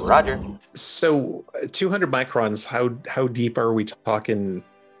fine. Roger. So 200 microns, how deep are we talking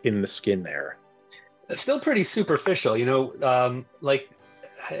in the skin there? Still pretty superficial, and I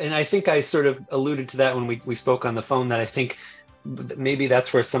think I sort of alluded to that when we spoke on the phone, that I think maybe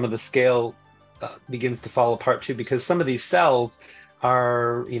that's where some of the scale begins to fall apart too, because some of these cells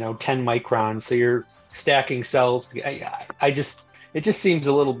are 10 microns, so you're stacking cells. It just seems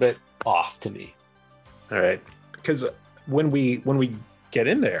a little bit off to me. All right, because when we get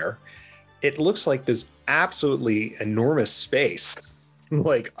in there, it looks like this absolutely enormous space,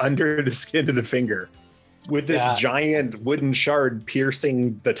 like under the skin of the finger, with this giant wooden shard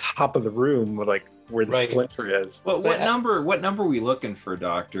piercing the top of the room, like where the splinter is. Well, what number are we looking for,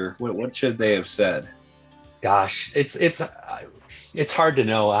 Doctor? What should they have said? Gosh, it's hard to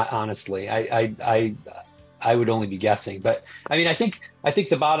know, honestly. I would only be guessing, but I mean, I think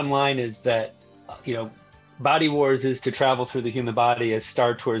the bottom line is that Body Wars is to travel through the human body as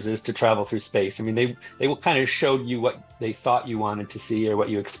Star Tours is to travel through space. I mean, they kind of showed you what they thought you wanted to see or what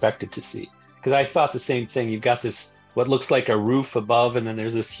you expected to see. Because I thought the same thing. You've got this what looks like a roof above, and then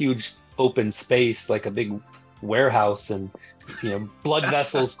there's this huge open space, like a big warehouse, and blood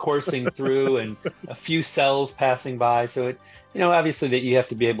vessels coursing through, and a few cells passing by. So it, obviously that you have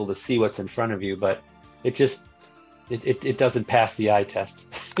to be able to see what's in front of you, but it just it doesn't pass the eye test.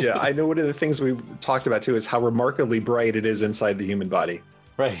 Yeah, I know one of the things we talked about too is how remarkably bright it is inside the human body.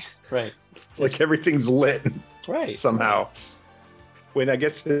 Right. Like everything's lit. Right. Somehow. When I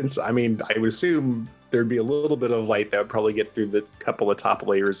guess I would assume there'd be a little bit of light that would probably get through the couple of top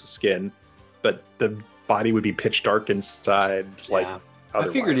layers of skin, but the body would be pitch dark inside. I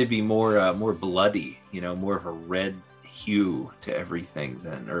figured it'd be more bloody, more of a red hue to everything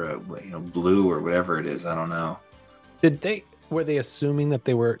than, or blue or whatever it is. I don't know. Were they assuming that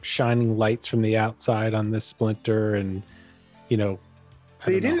they were shining lights from the outside on this splinter, and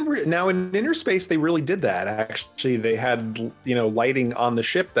they didn't now in Inner Space they really did that. Actually, they had lighting on the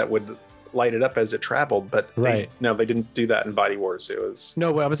ship that would light it up as it traveled, but they didn't do that in Body Wars. It was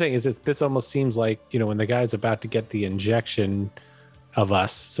what I'm saying is this almost seems like when the guy's about to get the injection of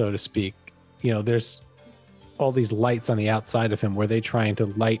us, so to speak, there's all these lights on the outside of him. Were they trying to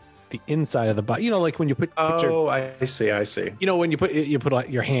light the inside of the body? like when you put I see when you put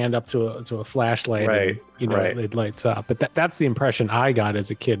your hand up to a flashlight, right, and, it lights up. But that's the impression I got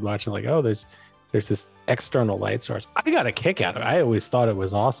as a kid watching, like, oh, there's there's this external light source. I got a kick out of it. I always thought it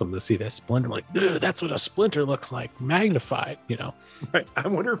was awesome to see this splinter. Like, dude, that's what a splinter looks like, magnified, you know. Right. I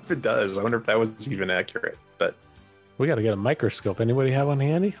wonder if it does. I wonder if that was even accurate. But we got to get a microscope. Anybody have one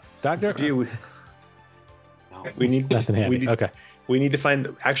handy, Doctor? We need nothing handy. Okay. We need to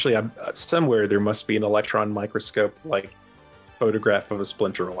find. Actually, somewhere there must be an electron microscope like photograph of a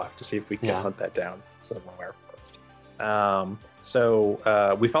splinter. We'll have to see if we can hunt that down somewhere.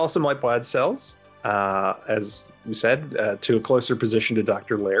 So we follow some white blood cells, as we said, to a closer position to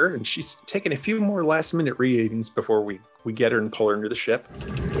Dr. Lair, and she's taking a few more last-minute readings before we get her and pull her into the ship.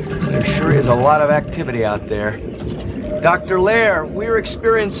 There sure is a lot of activity out there. Dr. Lair, we're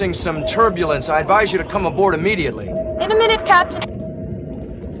experiencing some turbulence. I advise you to come aboard immediately. In a minute, Captain.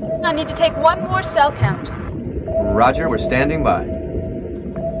 I need to take one more cell count. Roger, we're standing by.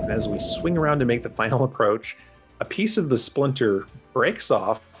 And as we swing around to make the final approach, a piece of the splinter breaks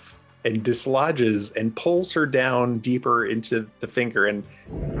off and dislodges and pulls her down deeper into the finger. And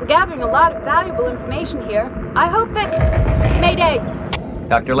We're gathering a lot of valuable information here. I hope that... Mayday!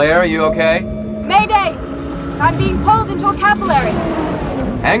 Dr. Lair, are you okay? Mayday! I'm being pulled into a capillary.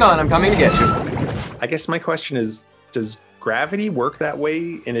 Hang on, I'm coming to get you. I guess my question is, does gravity work that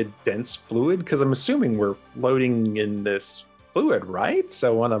way in a dense fluid? Because I'm assuming we're floating in this fluid, right?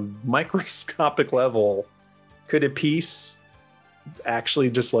 So on a microscopic level, could a piece actually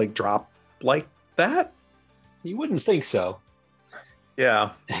just like drop like that? You wouldn't think so.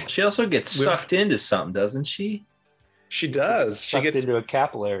 Yeah. She also gets sucked into something, doesn't she? She does. She gets into a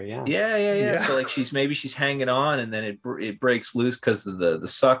capillary. Yeah. Yeah. So like she's hanging on, and then it breaks loose because of the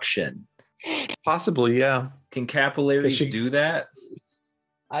suction. Possibly, yeah. Can capillaries do that?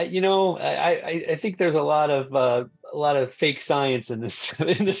 I think there's a lot of fake science in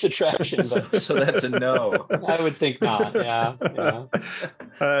this attraction, but so that's a no. I would think not. Yeah.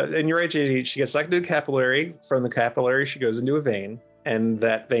 And you're right, JD. She gets sucked into a capillary. From the capillary, she goes into a vein, and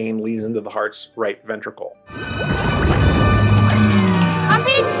that vein leads into the heart's right ventricle. I'm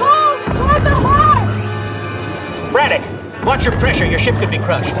being pulled toward the heart! Braddock, watch your pressure. Your ship could be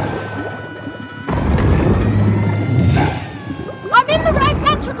crushed. I'm in the right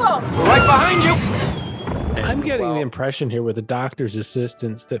ventricle! Right behind you! I'm getting the impression here with the doctor's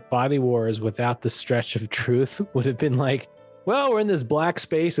assistance that Body Wars without the stretch of truth would have been like, well, we're in this black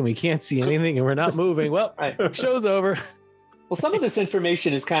space and we can't see anything and we're not moving. Well, show's over. Well, some of this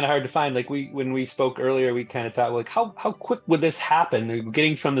information is kind of hard to find. Like when we spoke earlier, we kind of thought, like, how quick would this happen?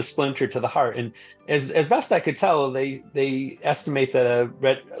 Getting from the splinter to the heart, and as best I could tell, they estimate that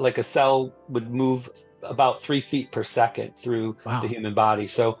a cell would move about 3 feet per second through the human body.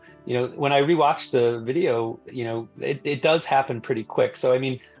 So, when I rewatched the video, it does happen pretty quick. So, I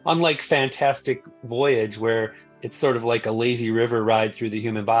mean, unlike Fantastic Voyage, where it's sort of like a lazy river ride through the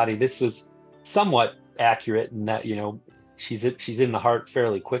human body, this was somewhat accurate in that, she's in the heart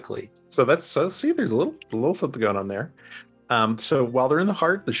fairly quickly. So see, there's a little something going on there. So while they're in the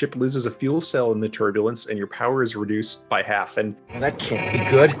heart, the ship loses a fuel cell in the turbulence, and your power is reduced by half. And that can't be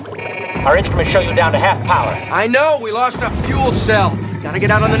good. Our instruments show you down to half power. I know, we lost a fuel cell. Gotta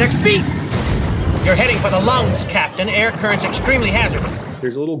get out on the next beat. You're heading for the lungs, Captain. Air current's extremely hazardous.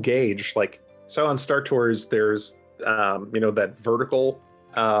 There's a little gauge, so on Star Tours, there's that vertical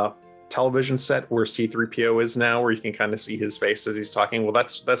television set where C-3PO is now, where you can kind of see his face as he's talking. Well,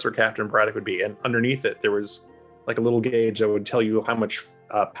 that's where Captain Braddock would be, and underneath it there was like a little gauge that would tell you how much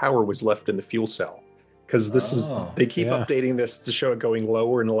power was left in the fuel cell, because they keep updating this to show it going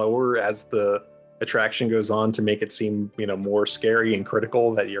lower and lower as the attraction goes on, to make it seem more scary and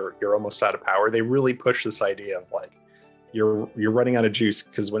critical that you're almost out of power. They really push this idea of like you're running out of juice,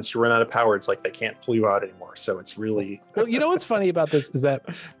 because once you run out of power, it's like they can't pull you out anymore. So it's really well. What's funny about this is that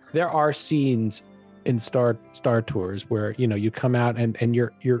there are scenes in Star Tours where you come out and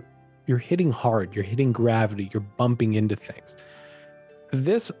you're hitting hard, you're hitting gravity, you're bumping into things.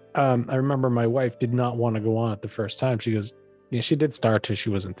 This I remember my wife did not want to go on it the first time. She goes, she did Star Tours, she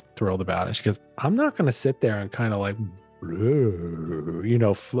wasn't thrilled about it. She goes, I'm not going to sit there and kind of like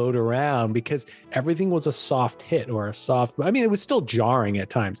float around, because everything was a soft hit or a soft. I mean, it was still jarring at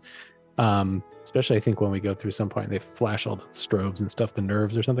times. Especially I think when we go through some point, they flash all the strobes and stuff, the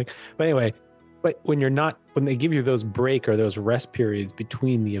nerves or something. But anyway, when they give you those break or those rest periods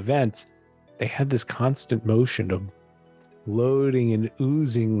between the events, they had this constant motion of loading and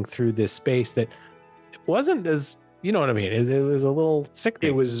oozing through this space that it wasn't as, you know what I mean? It was a little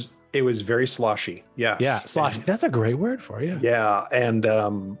sickening. It was very sloshy. Yes. Yeah. Sloshy. That's a great word for it. Yeah. And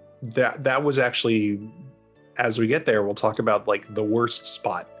that was actually, as we get there, we'll talk about like the worst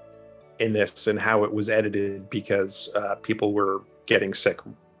spot in this and how it was edited, because people were getting sick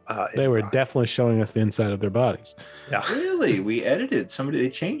They were definitely showing us the inside of their bodies. Yeah. Really? We edited. They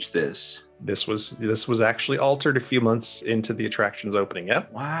changed this. This was actually altered a few months into the attraction's opening.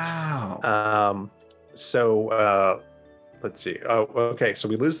 Yep. Wow. So let's see. Oh, okay. So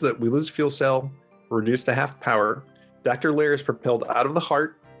we lose the fuel cell, reduced to half power. Dr. Lair is propelled out of the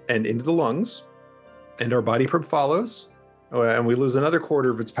heart and into the lungs, and our body probe follows. And we lose another quarter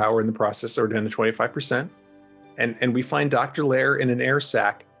of its power in the process, so we're down to 25%. And we find Dr. Lair in an air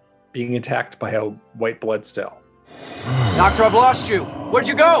sac being attacked by a white blood cell. Doctor, I've lost you. Where'd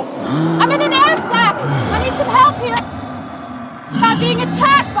you go? I'm in an air sac. I need some help here. I'm being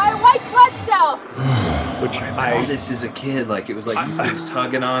attacked by a white blood cell. Which I this is a kid. Like it was like he was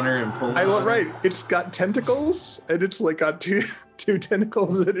tugging on her and pulling. I love right. It's got tentacles, and it's like got two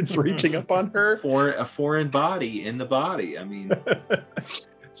tentacles, and it's reaching up on her. For a foreign body in the body. I mean,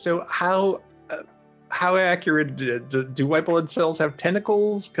 so how accurate do white blood cells have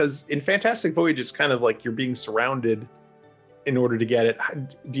tentacles? Because in Fantastic Voyage, it's kind of like you're being surrounded in order to get it.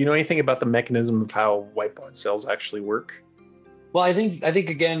 Do you know anything about the mechanism of how white blood cells actually work? Well, I think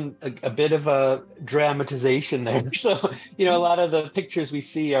again a bit of a dramatization there. So a lot of the pictures we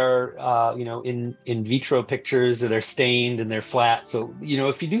see are in vitro pictures that are stained and they're flat. So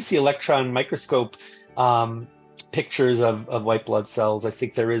if you do see electron microscope pictures of white blood cells, I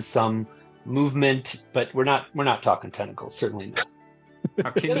think there is some movement, but we're not talking tentacles, certainly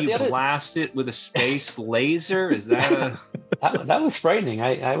not. Can you blast it with a space laser? Is that that was frightening.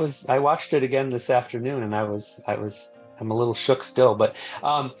 I watched it again this afternoon, and I'm a little shook still. But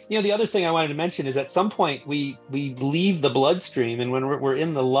the other thing I wanted to mention is at some point we leave the bloodstream, and when we're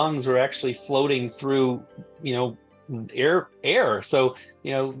in the lungs, we're actually floating through air. So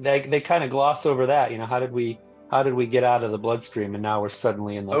they kind of gloss over that. How did we get out of the bloodstream, and now we're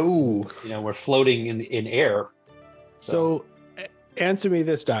suddenly in the we're floating in air. So answer me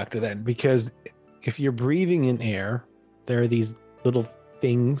this, doctor, then, because if you're breathing in air, there are these little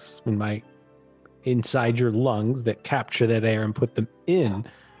things inside your lungs that capture that air and put them in.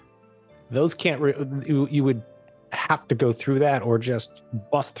 Those can't you would have to go through that, or just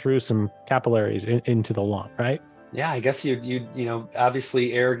bust through some capillaries into the lung, right? Yeah, I guess you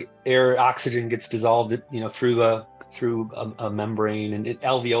obviously air oxygen gets dissolved through a membrane, and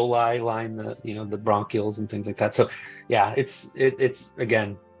alveoli line the bronchioles and things like that. So yeah, it's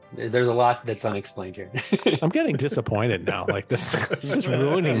again, there's a lot that's unexplained here. I'm getting disappointed now. Like this is just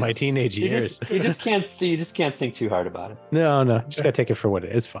ruining my teenage years. You just can't think too hard about it. No, just gotta take it for what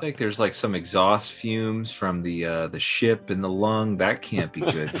it is. Fine. I think there's like some exhaust fumes from the ship in the lung. That can't be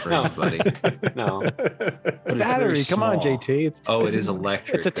good for anybody. No. But battery. Come on, JT. It is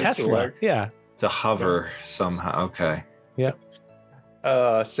electric. It's a Tesla. Yeah. It's a hover somehow. Okay. Yeah.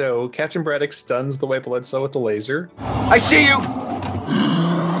 So Captain Braddock stuns the white blood cell with the laser. I see you.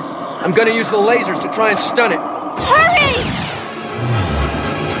 I'm gonna use the lasers to try and stun it. Hurry!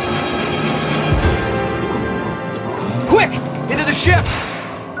 Quick! Into the ship!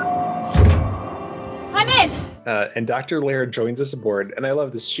 I'm in! And Dr. Lair joins us aboard, and I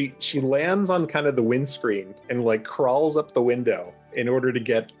love this. She lands on kind of the windscreen and like crawls up the window in order to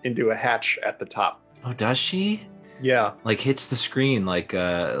get into a hatch at the top. Oh, does she? Yeah. Like hits the screen like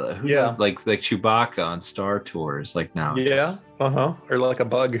does, like Chewbacca on Star Tours, like now. Yeah. Or like a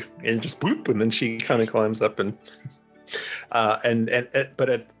bug, and just bloop, and then she kind of climbs up and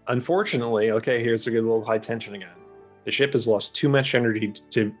unfortunately, okay, here's a good little high tension again. The ship has lost too much energy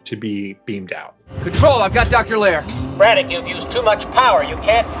to be beamed out. Control, I've got Dr. Lair. Braddock, you've used too much power. You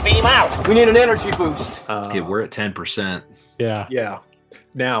can't beam out. We need an energy boost. We're at 10%. Yeah. Yeah.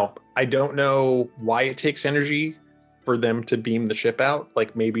 Now, I don't know why it takes energy for them to beam the ship out.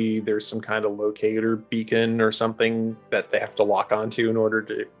 Like maybe there's some kind of locator beacon or something that they have to lock onto in order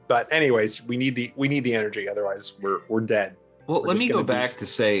to. But anyways, we need the energy. Otherwise, we're dead. Well, let me go back to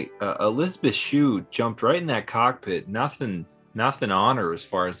say Elizabeth Shue jumped right in that cockpit. Nothing on her as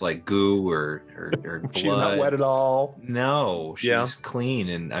far as like goo or blood. She's not wet at all. No, she's clean,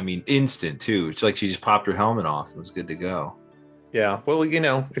 and I mean instant too. It's like she just popped her helmet off. It was good to go. Yeah. Well,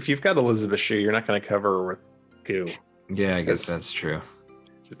 if you've got Elizabeth Shue, you're not going to cover her with goo. Yeah, I guess that's true.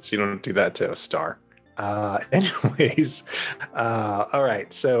 You don't do that to a star. Anyways, all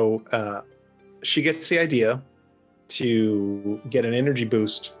right. So she gets the idea to get an energy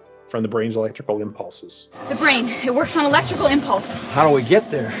boost from the brain's electrical impulses. The brain, it works on electrical impulse. How do we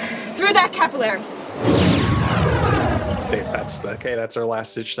get there? Through that capillary. That's our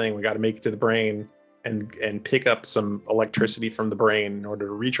last ditch thing. We got to make it to the brain and pick up some electricity from the brain in order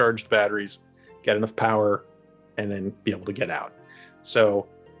to recharge the batteries, get enough power, and then be able to get out. So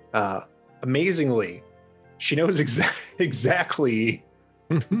amazingly, she knows exactly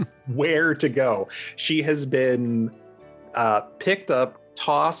where to go. She has been picked up,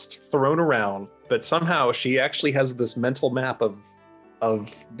 tossed, thrown around, but somehow she actually has this mental map of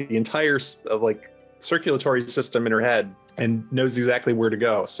the entire circulatory system in her head and knows exactly where to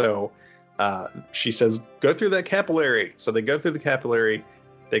go. So she says, go through that capillary. So they go through the capillary.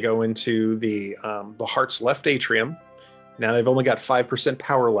 They go into the heart's left atrium. Now they've only got 5%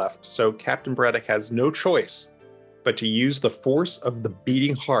 power left. So Captain Braddock has no choice but to use the force of the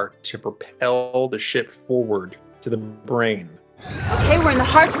beating heart to propel the ship forward to the brain. Okay, we're in the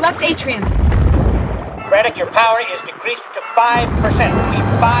heart's left atrium. Braddock, your power is decreased to 5%.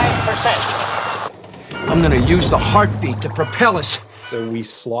 5%. I'm gonna use the heartbeat to propel us. So we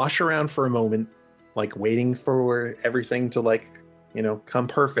slosh around for a moment, like waiting for everything to come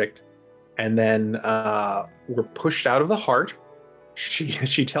perfect. And then we're pushed out of the heart.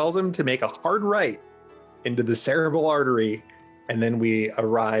 She tells him to make a hard right into the cerebral artery. And then we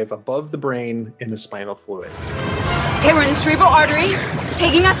arrive above the brain in the spinal fluid. Okay, we're in the cerebral artery. It's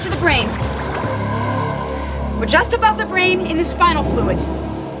taking us to the brain. We're just above the brain in the spinal fluid.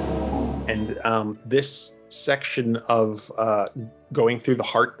 And this section of going through the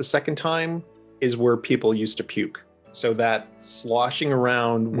heart the second time is where people used to puke. So that sloshing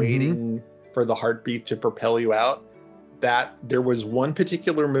around, waiting for the heartbeat to propel you out, that there was one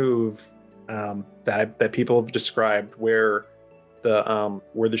particular move that people have described where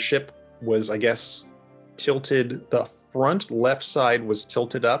the ship was, I guess, tilted. The front left side was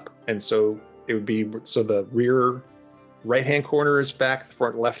tilted up, and so it would be the rear right-hand corner is back, the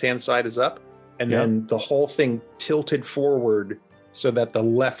front left-hand side is up, and then the whole thing tilted forward so that the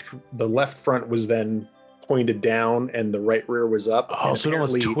left front was then pointed down and the right rear was up. Oh, so it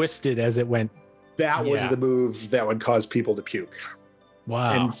almost twisted as it went. That was the move that would cause people to puke.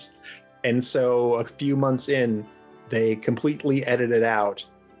 Wow. And so a few months in, they completely edited out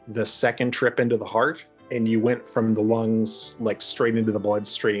the second trip into the heart, and you went from the lungs straight into the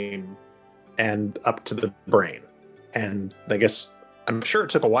bloodstream and up to the brain. And I guess I'm sure it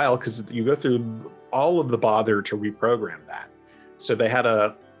took a while because you go through all of the bother to reprogram that. So they had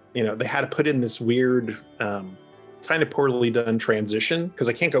to put in this weird, kind of poorly done transition because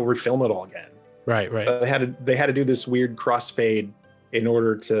I can't go refilm it all again. Right. So they had to do this weird crossfade in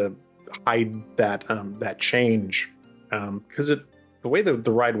order to hide that change. Because the way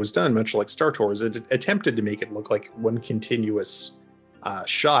the ride was done, much like Star Tours, it attempted to make it look like one continuous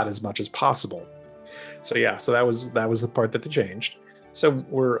shot as much as possible. So that was the part that they changed. So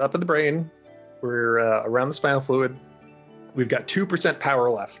we're up in the brain, we're around the spinal fluid. We've got 2%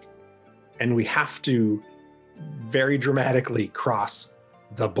 power left, and we have to very dramatically cross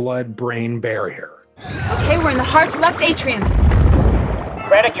the blood-brain barrier. Okay, we're in the heart's left atrium.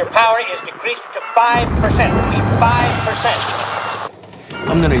 Braddock, your power is decreased to 5%. 5%.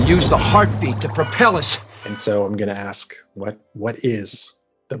 I'm gonna use the heartbeat to propel us. And so I'm gonna ask, what is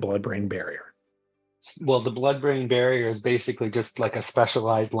the blood-brain barrier? Well, the blood-brain barrier is basically just like a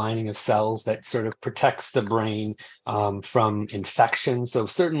specialized lining of cells that sort of protects the brain from infection. So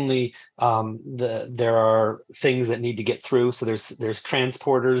certainly there are things that need to get through. So there's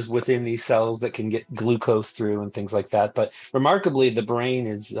transporters within these cells that can get glucose through and things like that. But remarkably, the brain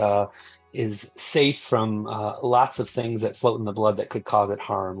is safe from lots of things that float in the blood that could cause it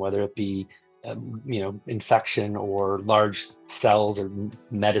harm, whether it be infection or large cells or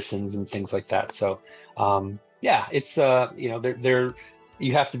medicines and things like that. So, it's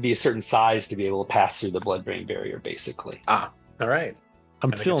you have to be a certain size to be able to pass through the blood-brain barrier, basically. All right.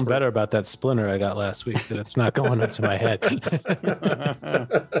 I'm feeling better about that splinter I got last week, that it's not going into my head.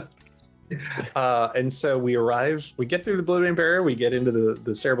 And so we get through the blood-brain barrier, we get into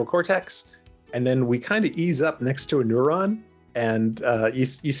the cerebral cortex, and then we kind of ease up next to a neuron. And you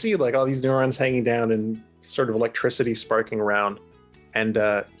see all these neurons hanging down and sort of electricity sparking around. And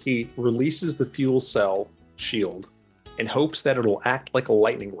he releases the fuel cell shield in hopes that it'll act like a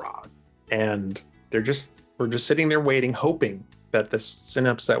lightning rod. And we're just sitting there waiting, hoping that the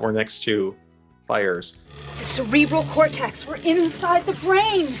synapse that we're next to fires. The cerebral cortex, we're inside the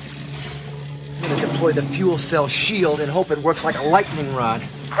brain. I'm gonna deploy the fuel cell shield and hope it works like a lightning rod.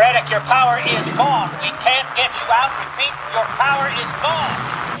 Braddock, your power is gone. We can't get you out. Repeat, your power is gone.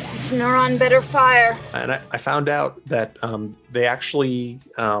 This neuron better fire. And I found out that they actually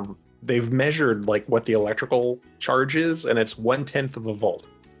they've measured what the electrical charge is, and it's 1/10 of a volt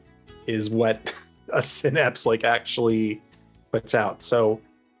is what a synapse actually puts out. So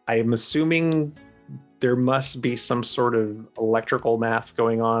I am assuming there must be some sort of electrical math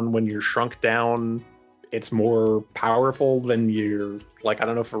going on when you're shrunk down. It's more powerful than your, I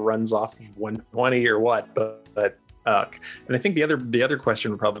don't know if it runs off of 120 or what, but And I think the other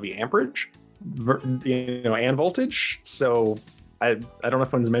question would probably be amperage, and voltage. So I don't know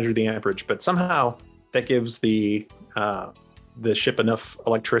if one's measured the amperage, but somehow that gives the ship enough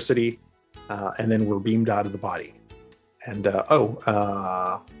electricity, and then we're beamed out of the body. And and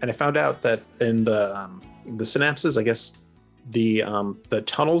I found out that in the synapses, I guess the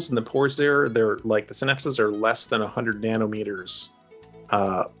tunnels and the pores they're like the synapses are less than 100 nanometers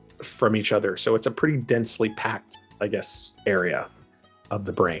from each other, so it's a pretty densely packed, I guess, area of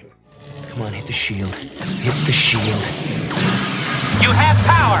the brain. Come on, hit the shield. Hit the shield. You have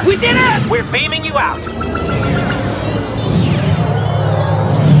power! We did it! We're beaming you out!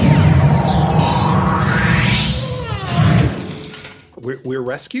 We're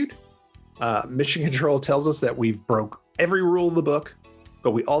rescued. Mission Control tells us that we've broke every rule of the book,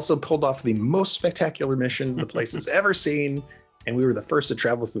 but we also pulled off the most spectacular mission the place has ever seen, and we were the first to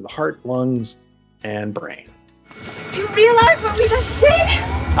travel through the heart, lungs, and brain. Do you realize what we just did?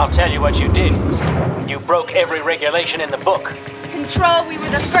 I'll tell you what you did. You broke every regulation in the book. Control, we were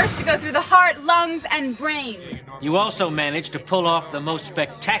the first to go through the heart, lungs, and brain. You also managed to pull off the most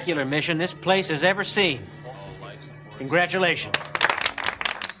spectacular mission this place has ever seen. Congratulations.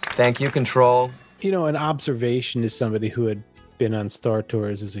 Thank you, Control. An observation is somebody who had been on Star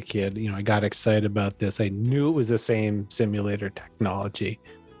Tours as a kid. I got excited about this. I knew it was the same simulator technology.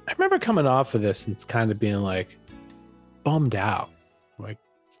 I remember coming off of this and kind of being like bummed out. Like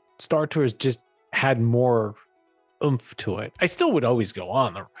Star Tours just had more oomph to it. I still would always go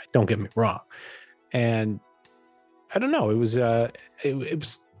on the ride, don't get me wrong. And I don't know, it was I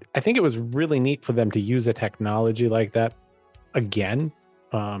think it was really neat for them to use a technology like that again.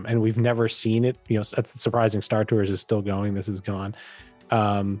 And we've never seen it. It's surprising Star Tours is still going. This is gone.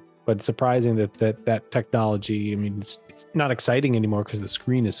 But it's surprising that technology, it's not exciting anymore because the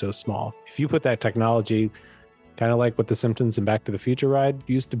screen is so small. If you put that technology, kind of like what the Simpsons and Back to the Future ride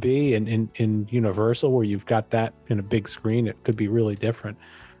used to be in Universal, where you've got that in a big screen, it could be really different.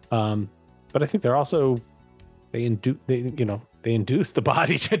 But I think they're also, they induce the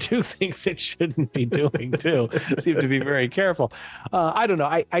body to do things it shouldn't be doing too. Seem to be very careful. I don't know.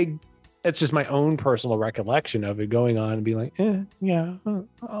 I it's just my own personal recollection of it going on and being like, yeah,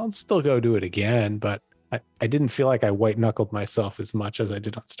 I'll still go do it again. But I didn't feel like I white knuckled myself as much as I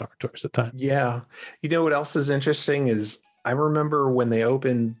did on Star Tours at the time. Yeah. You know what else is interesting is I remember when they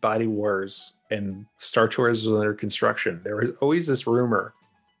opened Body Wars and Star Tours was under construction, there was always this rumor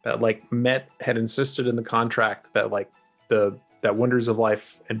that Met had insisted in the contract that that Wonders of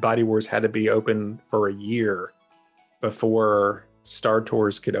Life and Body Wars had to be open for a year before Star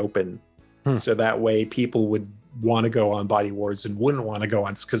Tours could open. So that way people would want to go on Body Wars and wouldn't want to go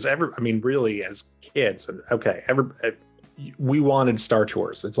on, because really as kids, we wanted Star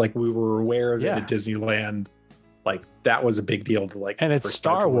Tours. It's like we were aware of it at Disneyland. That was a big deal to and it's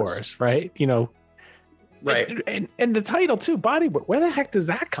Star Wars, right? Right. And the title too, Body Wars. Where the heck does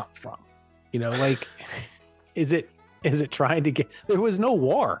that come from? Is it trying to get? There was no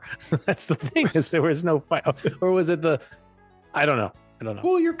war. That's the thing, is there was no fight, or was it I don't know.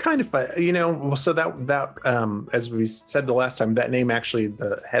 Well, you're kind of, so that as we said the last time, that name actually,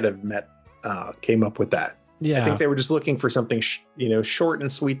 the head of Met came up with that. Yeah, I think they were just looking for something, short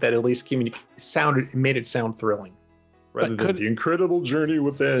and sweet that at least made it sound thrilling, rather than the incredible journey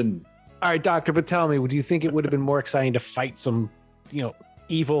within. All right, Doctor, but tell me, do you think it would have been more exciting to fight some,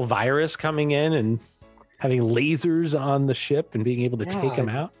 evil virus coming in and having lasers on the ship and being able to take him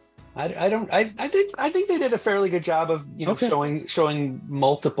out? I think they did a fairly good job of showing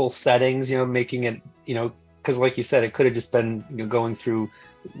multiple settings, making it, because like you said, it could have just been going through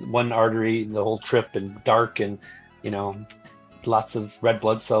one artery the whole trip and dark and lots of red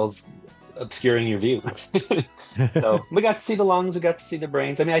blood cells obscuring your view. So we got to see the lungs, we got to see the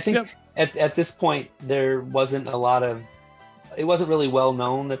brains. I think at this point there wasn't it wasn't really well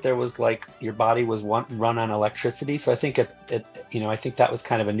known that there was your body was run on electricity. So I think I think that was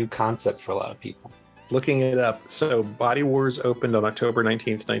kind of a new concept for a lot of people. Looking it up, so Body Wars opened on October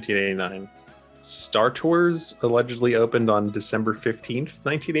 19th, 1989. Star Tours allegedly opened on December 15th,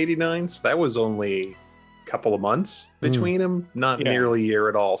 1989. So that was only a couple of months between them, not nearly a year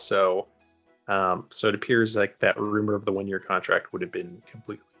at all. So, so it appears like that rumor of the 1-year contract would have been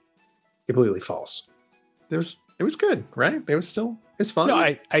completely false. It was good, right? It's fun.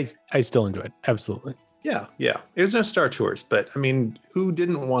 No, I still enjoy it. Absolutely. Yeah. It was no Star Tours, but who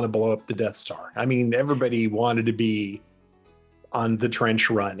didn't want to blow up the Death Star? Everybody wanted to be on the trench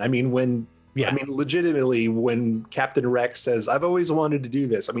run. Legitimately, when Captain Rex says, "I've always wanted to do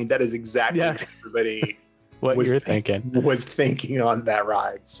this," that is exactly what everybody what you're thinking was thinking on that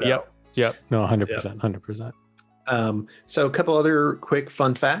ride. So yep. No, 100%. So a couple other quick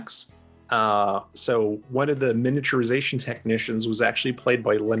fun facts. So one of the miniaturization technicians was actually played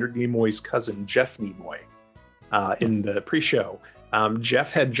by Leonard Nimoy's cousin, Jeff Nimoy, in the pre-show.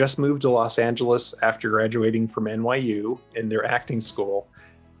 Jeff had just moved to Los Angeles after graduating from NYU in their acting school,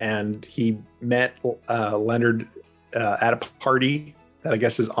 and he met Leonard at a party that I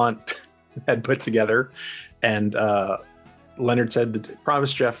guess his aunt had put together. And Leonard said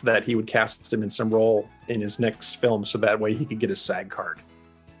promised Jeff that he would cast him in some role in his next film so that way he could get his SAG card.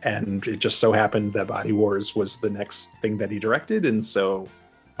 And it just so happened that Body Wars was the next thing that he directed. And so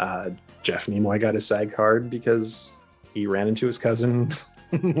Jeff Nimoy got his SAG card because he ran into his cousin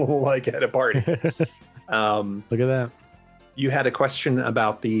like at a party. Look at that. You had a question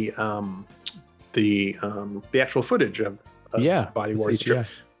about the actual footage of Body Wars. CGI.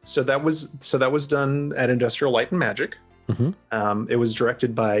 So that was done at Industrial Light and Magic. Mm-hmm. It was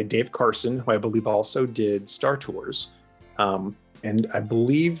directed by Dave Carson, who I believe also did Star Tours. And I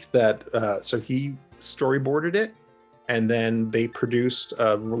believe that so he storyboarded it, and then they produced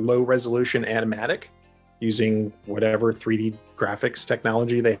a low resolution animatic using whatever 3D graphics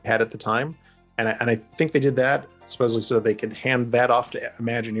technology they had at the time. And I think they did that supposedly so they could hand that off to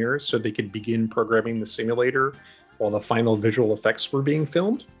Imagineers so they could begin programming the simulator while the final visual effects were being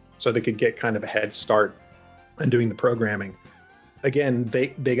filmed, so they could get kind of a head start on doing the programming. Again,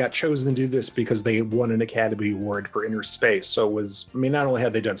 they got chosen to do this because they won an Academy Award for Inner Space. So it was, I mean, not only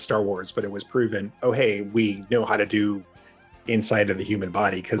had they done Star Wars, but it was proven, oh, hey, we know how to do inside of the human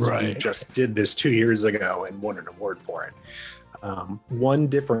body because we just did this 2 years ago and won an award for it. One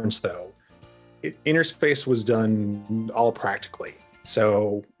difference, though, Inner Space was done all practically.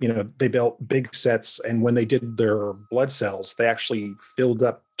 So, they built big sets, and when they did their blood cells, they actually filled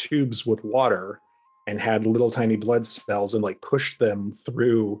up tubes with water and had little tiny blood cells and pushed them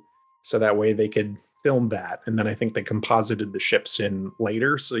through so that way they could film that. And then I think they composited the ships in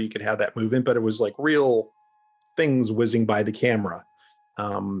later so you could have that movement, but it was real things whizzing by the camera.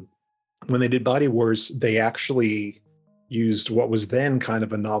 When they did Body Wars, they actually used what was then kind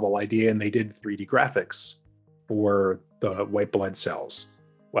of a novel idea, and they did 3D graphics for the white blood cells.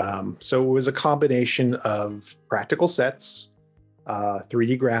 So it was a combination of practical sets,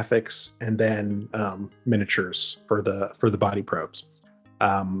 3D graphics, and then miniatures for the body probes.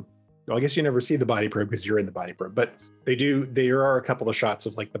 Well, I guess you never see the body probe because you're in the body probe, but there are a couple of shots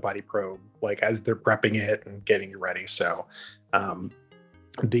of the body probe as they're prepping it and getting it ready. So when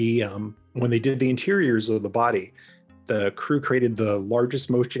they did the interiors of the body, the crew created the largest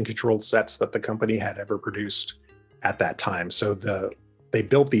motion controlled sets that the company had ever produced at that time. So they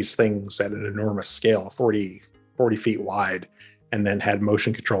built these things at an enormous scale, 40 feet wide, and then had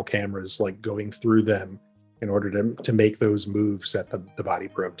motion control cameras going through them in order to make those moves that the body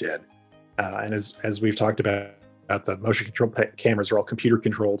probe did. And as we've talked about, the motion control cameras are all computer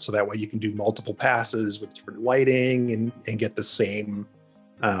controlled, so that way you can do multiple passes with different lighting and get the same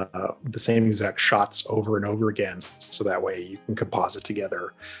exact shots over and over again. So that way you can composite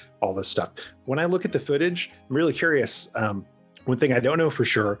together all this stuff. When I look at the footage, I'm really curious. One thing I don't know for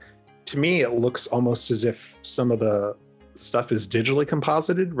sure, to me, it looks almost as if some of the stuff is digitally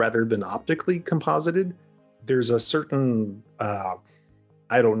composited rather than optically composited. There's a certain, I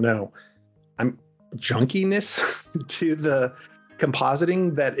don't know, junkiness to the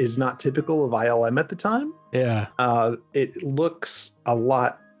compositing that is not typical of ILM at the time. Yeah. It looks a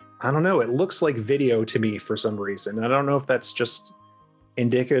lot, I don't know, it looks like video to me for some reason. I don't know if that's just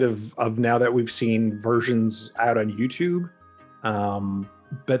indicative of now that we've seen versions out on YouTube.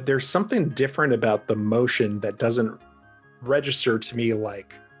 But there's something different about the motion that doesn't register to me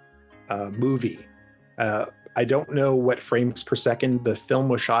like a movie. I don't know what frames per second the film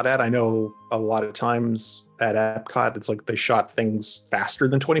was shot at. I know a lot of times at Epcot, it's they shot things faster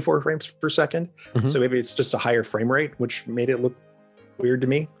than 24 frames per second. Mm-hmm. So maybe it's just a higher frame rate, which made it look weird to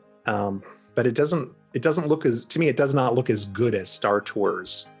me. But it doesn't look it does not look as good as Star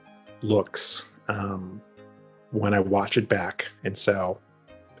Tours looks when I watch it back. And so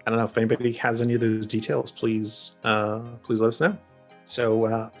I don't know if anybody has any of those details, please let us know.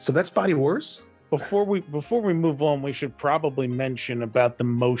 So that's Body Wars. Before we move on, we should probably mention about the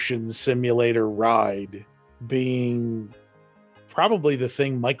motion simulator ride being probably the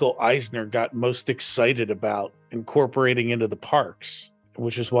thing Michael Eisner got most excited about incorporating into the parks,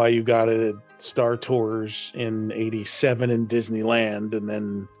 which is why you got it at Star Tours in '87 in Disneyland, and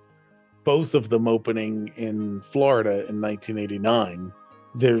then both of them opening in Florida in 1989.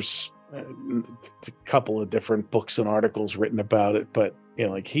 There's a couple of different books and articles written about it, but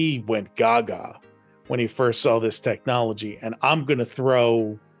he went gaga when he first saw this technology. And I'm going to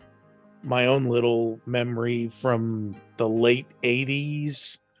throw my own little memory from the late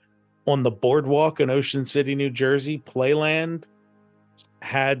 80s on the boardwalk in Ocean City, New Jersey. Playland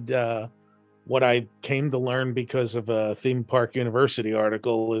had what I came to learn because of a Theme Park University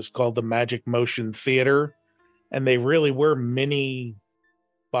article is called the Magic Motion Theater. And they really were mini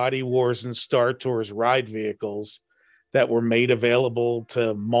Body Wars and Star Tours ride vehicles that were made available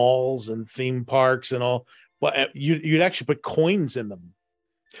to malls and theme parks and all. Well, you'd actually put coins in them.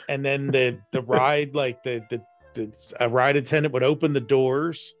 And then the ride, like a ride attendant would open the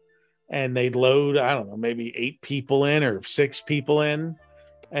doors and they'd load, I don't know, maybe 8 people in or 6 people in.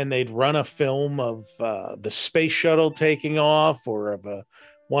 And they'd run a film of the space shuttle taking off, or of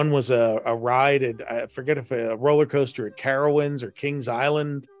one was a ride at, I forget if a roller coaster at Carowinds or Kings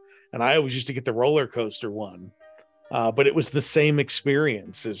Island. And I always used to get the roller coaster one. But it was the same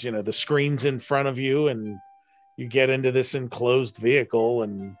experience as, you know, the screen's in front of you and you get into this enclosed vehicle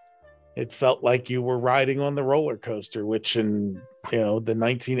and it felt like you were riding on the roller coaster, which in, you know, the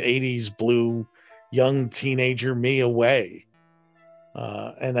 1980s blew young teenager me away.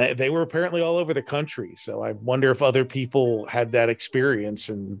 And they were apparently all over the country. So I wonder if other people had that experience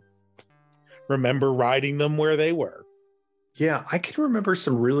and remember riding them where they were. Yeah, I can remember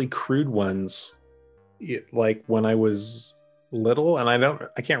some really crude ones, like when I was little, and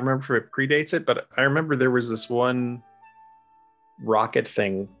I can't remember if it predates it, but I remember there was this one rocket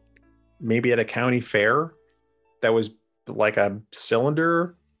thing, maybe at a county fair, that was like a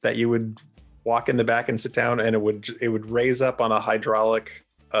cylinder that you would walk in the back and sit down, and it would raise up on a hydraulic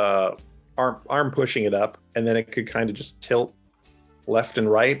arm pushing it up, and then it could kind of just tilt left and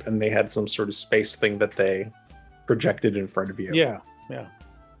right, and they had some sort of space thing that they projected in front of you. Yeah.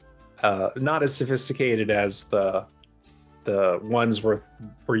 Not as sophisticated as the ones where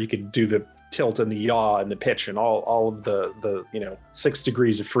you could do the tilt and the yaw and the pitch and all of the 6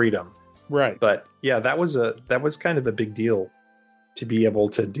 degrees of freedom. Right. But yeah, that was kind of a big deal to be able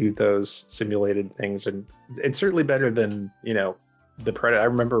to do those simulated things, and it's certainly better than, you know, the Predator. I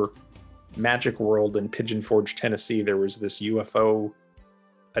remember Magic World in Pigeon Forge, Tennessee. There was this UFO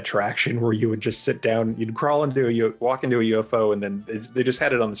attraction where you would just sit down, you'd walk into a UFO, and then they just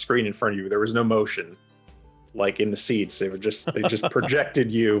had it on the screen in front of you. There was no motion, like in the seats. They just projected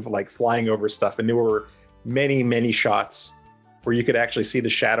you like flying over stuff, and there were many shots where you could actually see the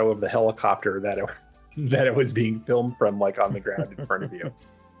shadow of the helicopter that it was being filmed from, like on the ground in front of you.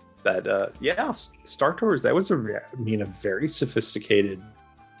 That Star Tours, that was a very sophisticated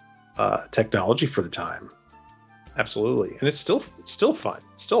technology for the time. Absolutely. And it's still fun.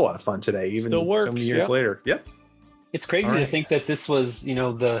 It's still a lot of fun today, even still works, so many years later. Yep. It's crazy to think that this was, you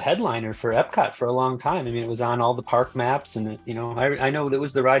know, the headliner for Epcot for a long time. I mean, it was on all the park maps, and you know, I know that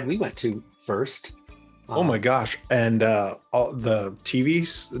was the ride we went to first. Oh my gosh. And all the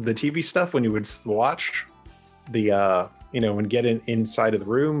TV stuff, when you would watch the and get inside of the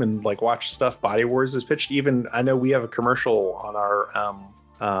room and like watch stuff Body Wars is pitched. Even I know we have a commercial on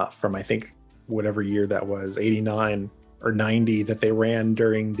our from, I think, whatever year that was, 89 or 90, that they ran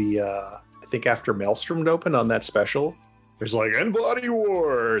during the I think after Maelstrom opened on that special. There's like, and Body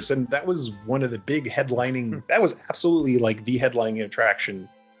Wars, and that was one of the big headlining. That was absolutely like the headlining attraction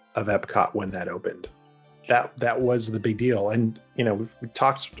of Epcot when that opened. That was the big deal. And you know, we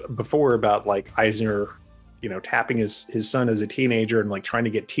talked before about like Eisner, you know, tapping his son as a teenager and like trying to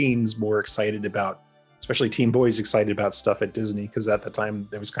get teens more excited about, especially teen boys excited about stuff at Disney, because at the time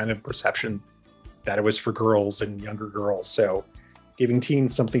there was kind of perception that it was for girls and younger girls. So giving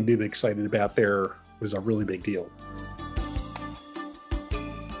teens something to be excited about there was a really big deal.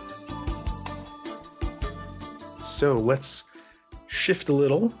 So let's shift a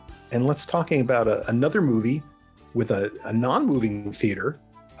little, and let's talking about another movie with a non-moving theater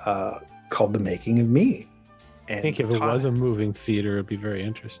called The Making of Me. And I think if it was a moving theater, it'd be very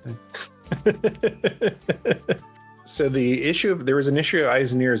interesting. So there was an issue of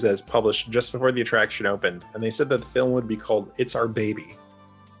Eyes and Ears that was published just before the attraction opened, and they said that the film would be called It's Our Baby.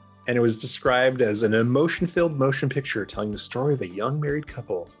 And it was described as an emotion-filled motion picture telling the story of a young married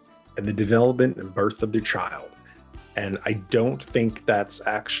couple and the development and birth of their child. And I don't think that's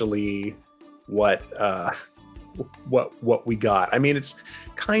actually what we got. I mean, it's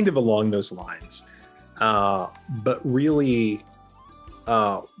kind of along those lines. But really,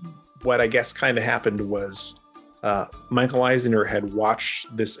 what I guess kind of happened was Michael Eisner had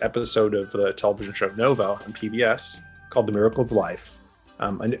watched this episode of the television show Nova on PBS called The Miracle of Life.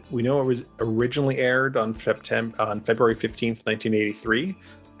 And we know it was originally aired on February 15th, 1983.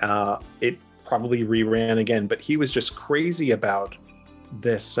 It probably reran again, but he was just crazy about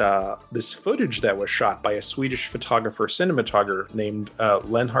this footage that was shot by a Swedish photographer cinematographer named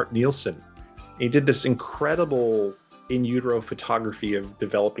Lennart Nielsen. He did this incredible in utero photography of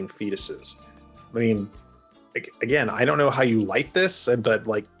developing fetuses. I mean, again, I don't know how you light this, but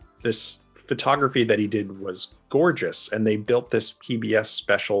like this photography that he did was gorgeous, and they built this PBS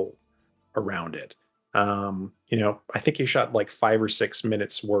special around it. You know, I think he shot like 5 or 6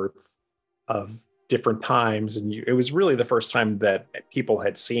 minutes worth of different times, and it was really the first time that people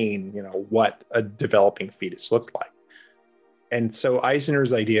had seen, you know, what a developing fetus looked like. And so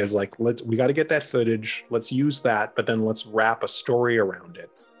Eisner's idea is like, we got to get that footage, let's use that, but then let's wrap a story around it.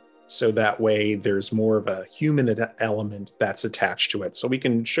 So that way there's more of a human element that's attached to it. So we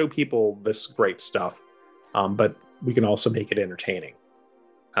can show people this great stuff, but we can also make it entertaining.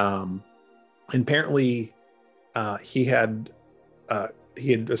 And apparently he had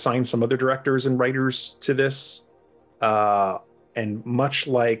assigned some other directors and writers to this. And much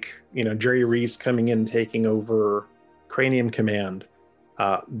like, you know, Jerry Reese coming in, taking over Cranium Command,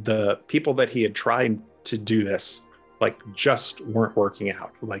 the people that he had tried to do this, like, just weren't working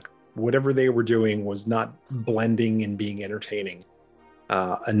out. Like, whatever they were doing was not blending and being entertaining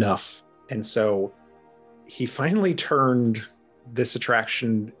enough. And so he finally turned this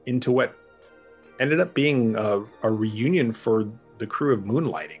attraction into what ended up being a reunion for the crew of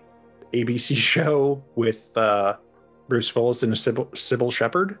Moonlighting, ABC show with Bruce Willis and Sybil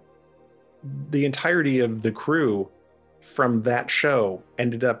Shepherd. The entirety of the crew from that show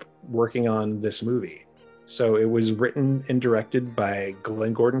ended up working on this movie. So it was written and directed by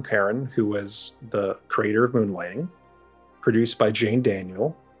Glenn Gordon Caron, who was the creator of Moonlighting, produced by Jane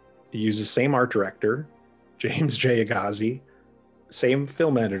Daniel. It used the same art director, James J. Agassi, same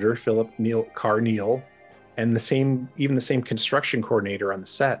film editor, Philip Carr Neal, and the same construction coordinator on the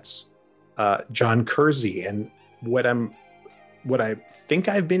sets, John Kersey. And what I think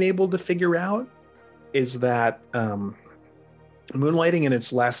I've been able to figure out is that Moonlighting in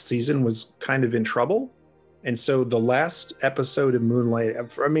its last season was kind of in trouble. And so the last episode of Moonlight,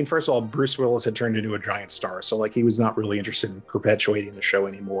 I mean, first of all, Bruce Willis had turned into a giant star. So like, he was not really interested in perpetuating the show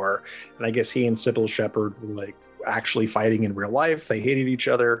anymore. And I guess he and Sybil Shepherd were like actually fighting in real life. They hated each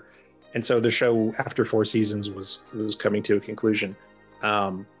other. And so the show, after 4 seasons, was coming to a conclusion.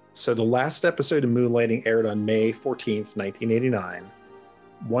 So the last episode of Moonlighting aired on May 14th, 1989.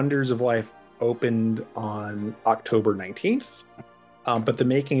 Wonders of Life opened on October 19th. But The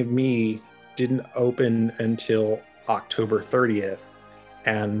Making of Me didn't open until October 30th.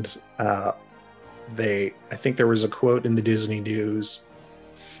 And I think there was a quote in the Disney News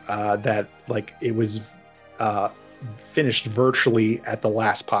that like it was finished virtually at the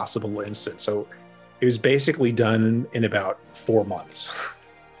last possible instant. So it was basically done in about 4 months.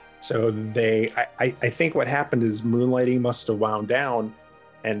 So I think what happened is Moonlighting must have wound down,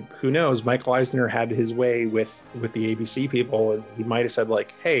 and who knows, Michael Eisner had his way with the ABC people, and he might have said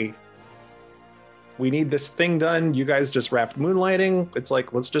like, hey, we need this thing done. You guys just wrapped Moonlighting. It's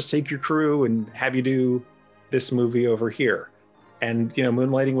like, let's just take your crew and have you do this movie over here. And, you know,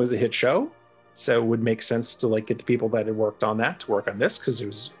 Moonlighting was a hit show, so it would make sense to like get the people that had worked on that to work on this, because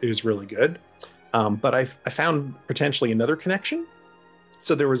it was really good. But I found potentially another connection.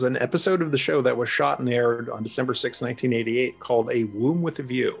 So there was an episode of the show that was shot and aired on December 6, 1988, called A Womb with a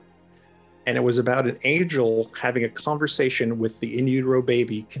View. And it was about an angel having a conversation with the in utero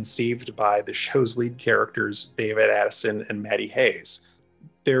baby conceived by the show's lead characters, David Addison and Maddie Hayes.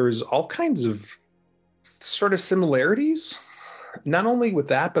 There's all kinds of sort of similarities, not only with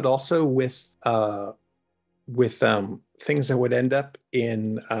that, but also with things that would end up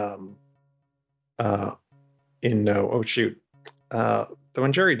in the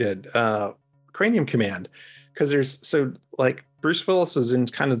one Jerry did, Cranium Command, because there's so like Bruce Willis is in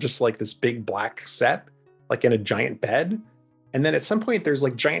kind of just like this big black set, like in a giant bed, and then at some point there's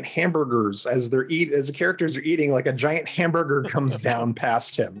like giant hamburgers as the characters are eating, like a giant hamburger comes down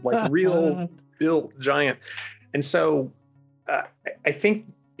past him, like real built giant. And so I think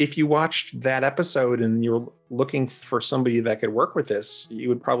if you watched that episode and you're looking for somebody that could work with this, you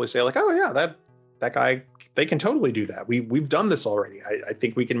would probably say like, oh yeah, that guy, they can totally do that. We've done this already. I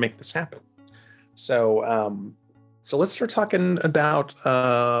think we can make this happen. So let's start talking about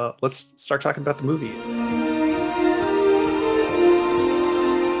the movie.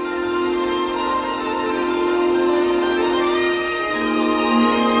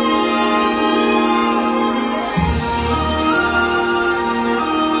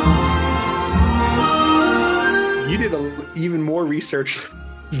 You did even more research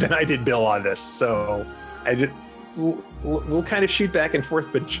than I did, Bill, on this. So we'll kind of shoot back and forth,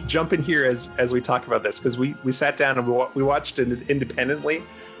 but jump in here as we talk about this, because we sat down and we watched it independently,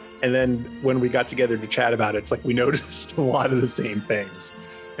 and then when we got together to chat about it, it's like we noticed a lot of the same things,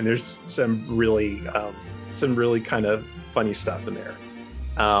 and there's some really kind of funny stuff in there.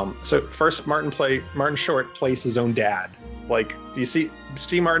 So first, Martin Short plays his own dad. Like, you see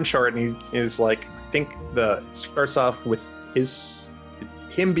Martin Short, and he's like, I think it starts off with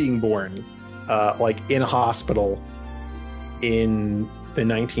him being born like in a hospital in the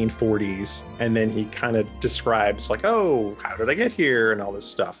 1940s, and then he kind of describes like, oh, how did I get here, and all this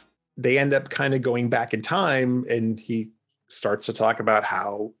stuff. They end up kind of going back in time, and he starts to talk about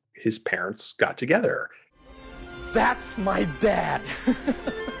how his parents got together. That's my dad.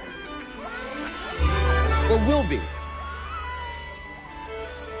 Or will be.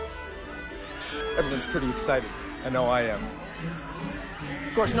 Everyone's pretty excited. I know I am.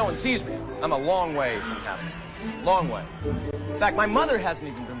 Of course, no one sees me. I'm a long way from happy. Long way. In fact, my mother hasn't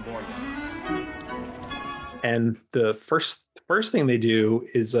even been born yet. And the first thing they do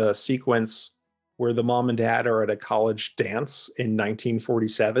is a sequence where the mom and dad are at a college dance in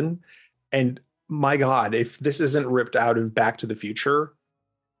 1947. And my God, if this isn't ripped out of Back to the Future,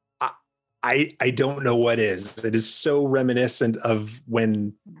 I don't know what is. It is so reminiscent of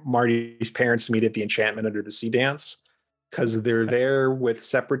when Marty's parents meet at the Enchantment Under the Sea dance, because they're there with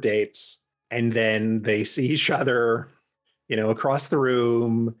separate dates, and then they see each other, across the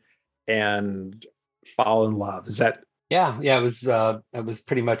room and fall in love. Is that? Yeah. It was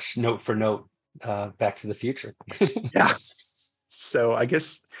pretty much note for note Back to the Future. Yeah. So I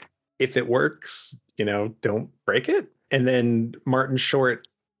guess if it works, don't break it. And then Martin Short,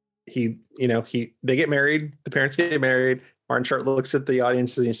 they get married. The parents get married. Martin Short looks at the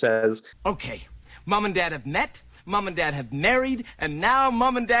audience and he says, okay, mom and dad have met, mom and dad have married, and now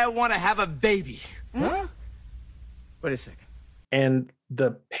mom and dad want to have a baby. Huh? Wait a second. And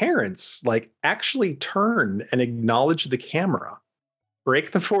the parents actually turn and acknowledge the camera,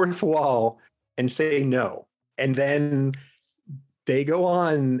 break the fourth wall, and say no. And then they go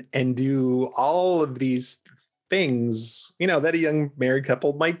on and do all of these things, that a young married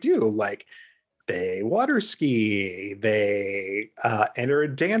couple might do. Like, they water ski, they enter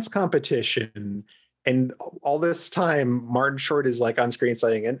a dance competition, and all this time Martin Short is on screen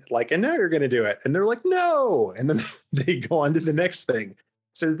saying, and now you're going to do it, and they're like, no, and then they go on to the next thing.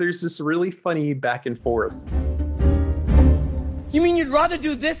 So there's this really funny back and forth. You mean you'd rather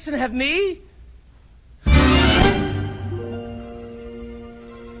do this than have me?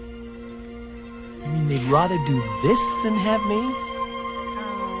 They'd rather do this than have me?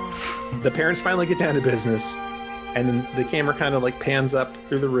 The parents finally get down to business, and then the camera kind of pans up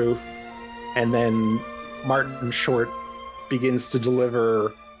through the roof, and then Martin Short begins to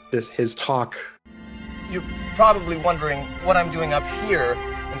deliver his talk. You're probably wondering what I'm doing up here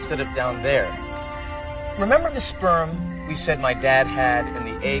instead of down there. Remember the sperm we said my dad had and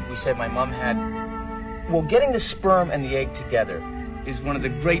the egg we said my mom had? Well, getting the sperm and the egg together is one of the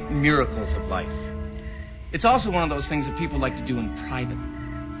great miracles of life. It's also one of those things that people like to do in private.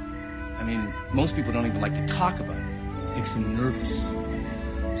 I mean, most people don't even like to talk about it. It makes them nervous.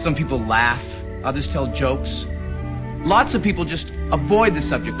 Some people laugh, others tell jokes. Lots of people just avoid the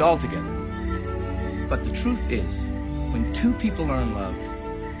subject altogether. But the truth is, when two people are in love,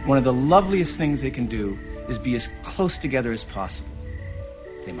 one of the loveliest things they can do is be as close together as possible.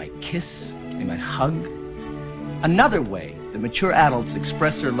 They might kiss, they might hug. Another way that mature adults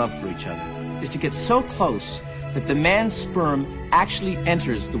express their love for each other is to get so close that the man's sperm actually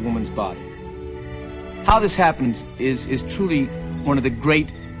enters the woman's body. How this happens is truly one of the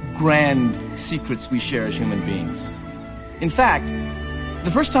great, grand secrets we share as human beings. In fact, the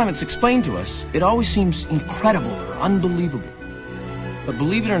first time it's explained to us, it always seems incredible or unbelievable. But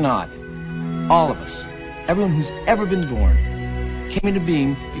believe it or not, all of us, everyone who's ever been born, came into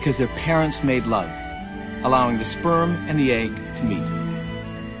being because their parents made love, allowing the sperm and the egg to meet.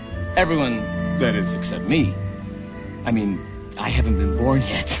 Everyone, that is, except me. I mean, I haven't been born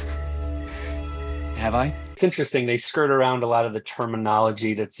yet. Have I? It's interesting. They skirt around a lot of the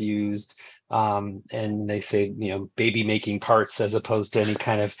terminology that's used. And they say, baby making parts as opposed to any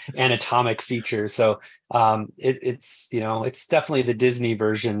kind of anatomic feature. So it's definitely the Disney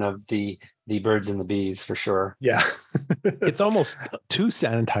version of the Birds and the Bees for sure. Yeah. It's almost too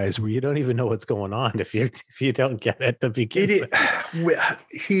sanitized where you don't even know what's going on if you don't get it to begin with.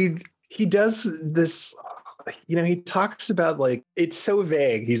 He does this, he talks about it's so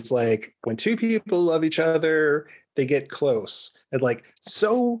vague. He's like, when two people love each other, they get close, and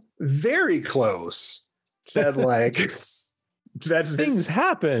so very close that that things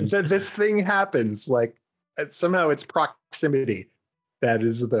happen. That this thing happens. somehow it's proximity that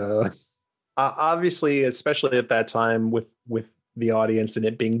is the obviously, especially at that time with the audience and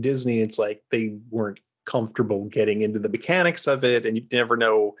it being Disney, it's like they weren't comfortable getting into the mechanics of it, and you never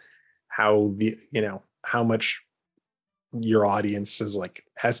know how how much your audience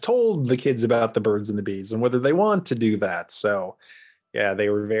has told the kids about the birds and the bees and whether they want to do that. So yeah, they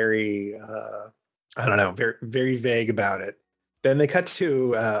were very I don't know, very, very vague about it. Then they cut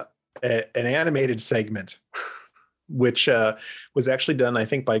to an animated segment which was actually done, I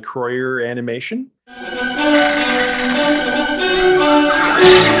think, by Croyer Animation.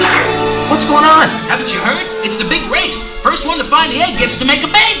 What's going on? Haven't you heard? It's the big race. First one to find the egg gets to make a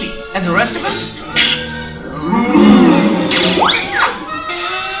baby. And the rest of us?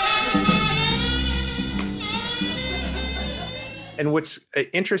 And what's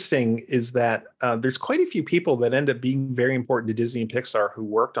interesting is that there's quite a few people that end up being very important to Disney and Pixar who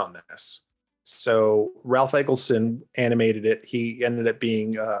worked on this. So Ralph Eggleston animated it. He ended up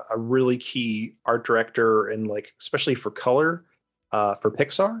being a really key art director and especially for color for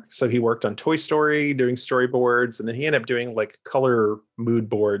Pixar. So he worked on Toy Story doing storyboards, and then he ended up doing color mood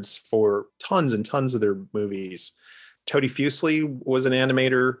boards for tons and tons of their movies. Toby Fusely was an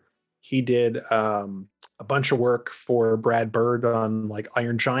animator. He did a bunch of work for Brad Bird on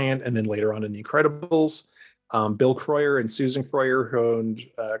Iron Giant, and then later on in The Incredibles. Bill Croyer and Susan Croyer, who owned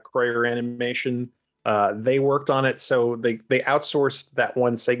Croyer Animation, they worked on it. So they outsourced that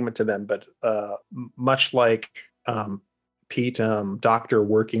one segment to them. But much like Pete Docter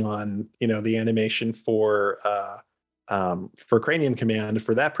working on the animation for Cranium Command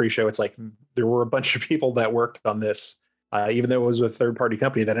for that pre-show, it's there were a bunch of people that worked on this, even though it was a third-party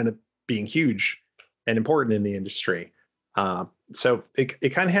company that ended up being huge and important in the industry. So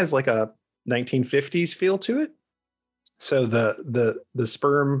it kind of has a 1950s feel to it. So the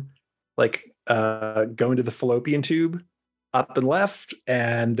sperm going to the fallopian tube up and left,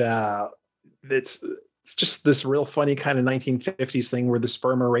 and it's just this real funny kind of 1950s thing where the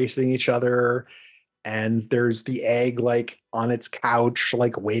sperm are racing each other, and there's the egg on its couch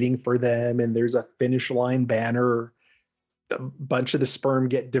waiting for them, and there's a finish line banner. A bunch of the sperm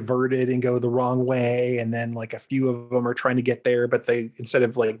get diverted and go the wrong way, and then a few of them are trying to get there, but they, instead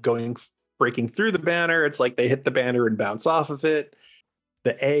of breaking through the banner, it's they hit the banner and bounce off of it.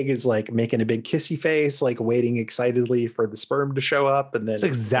 The egg is making a big kissy face, waiting excitedly for the sperm to show up, and then that's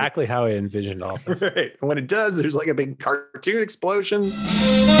exactly how I envisioned all this. Right. And when it does, there's a big cartoon explosion.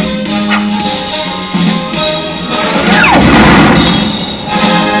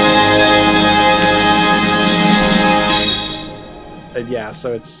 And yeah,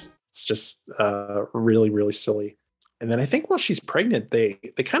 so it's just really, really silly. And then I think while she's pregnant, they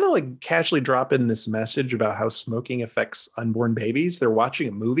kind of casually drop in this message about how smoking affects unborn babies. They're watching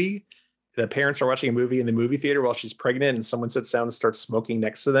a movie. The parents are watching a movie in the movie theater while she's pregnant, and someone sits down and starts smoking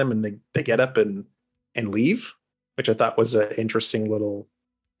next to them, and they get up and leave, which I thought was an interesting little,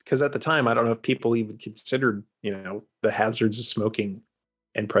 because at the time, I don't know if people even considered, the hazards of smoking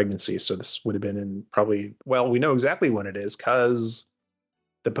and pregnancy. So this would have been in probably, well, we know exactly when it is because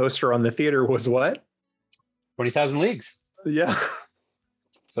the poster on the theater was what? 20,000 Leagues. Yeah.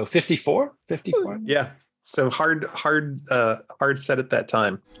 So 54? Yeah. So hard set at that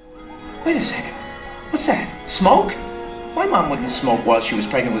time. Wait a second. What's that? Smoke? My mom wouldn't smoke while she was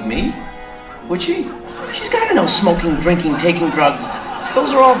pregnant with me. Would she? She's got to know smoking, drinking, taking drugs.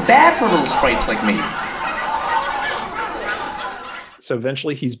 Those are all bad for little sprites like me. So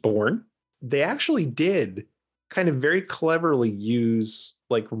eventually he's born. They actually did kind of very cleverly use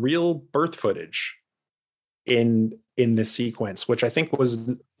real birth footage in this sequence, which I think was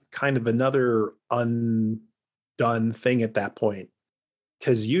kind of another undone thing at that point.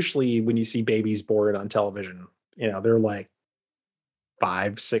 Because usually when you see babies born on television, they're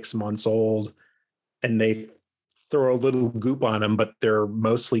 5-6 months old, and they throw a little goop on them, but they're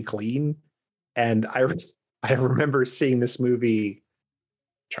mostly clean. And I remember seeing this movie,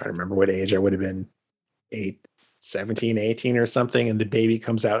 trying to remember what age I would have been, 17, 18 or something, and the baby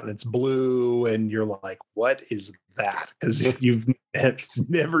comes out and it's blue, and you're like, what is that? Because you've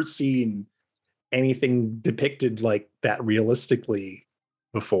never seen anything depicted like that realistically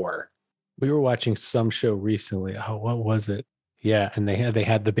before. We were watching some show recently. Oh, what was it? Yeah, and they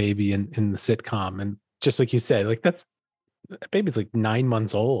had the baby in the sitcom, and just like you said, that baby's 9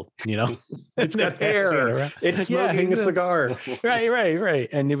 months old, It's got hair. It's smoking a cigar. Right.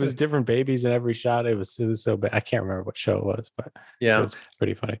 And it was different babies in every shot. It was so bad. I can't remember what show it was, but yeah, it was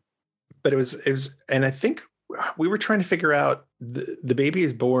pretty funny. But it was, and I think we were trying to figure out the baby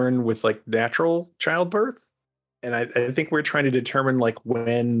is born with natural childbirth, and I think we're trying to determine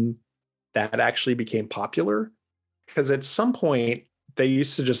when that actually became popular, because at some point they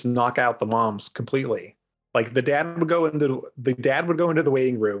used to just knock out the moms completely. Like the dad would go into the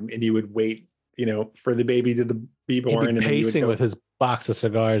waiting room and he would wait, for the baby to be born. He'd be pacing with his box of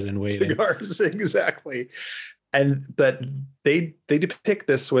cigars and waiting. Cigars, exactly. But they depict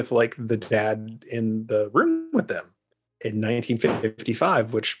this with like the dad in the room with them in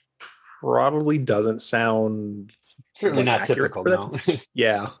 1955, which probably doesn't sound certainly not typical. No.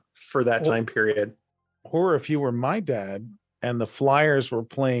 Yeah, for that time period. Or if you were my dad and the Flyers were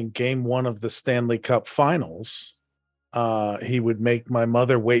playing game 1 of the Stanley Cup Finals, he would make my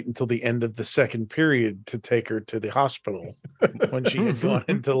mother wait until the end of the second period to take her to the hospital when she had gone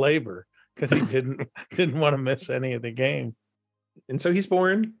into labor, because he didn't want to miss any of the game. And so he's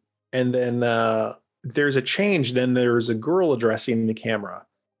born, and then there's a change. Then there's a girl addressing the camera,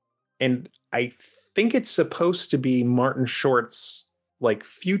 and I think it's supposed to be Martin Short's like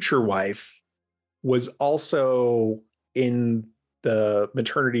future wife was also in the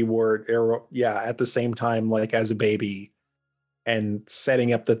maternity ward at the same time, like as a baby, and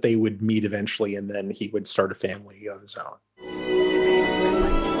setting up that they would meet eventually, and then he would start a family of his own.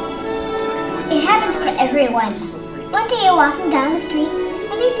 It happens to everyone. One day you're walking down the street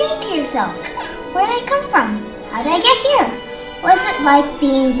and you think to yourself, where did I come from? How did I get here? What's it like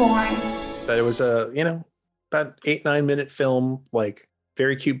being born? But it was a, about 8-9 minute film, like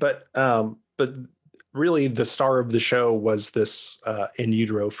very cute, but really the star of the show was this in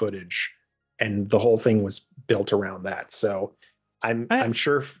utero footage, and the whole thing was built around that. So I'm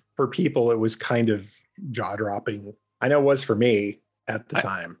sure for people it was kind of jaw-dropping. I know it was for me at the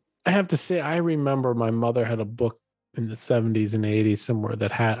time. I have to say, I remember my mother had a book in the 70s and 80s somewhere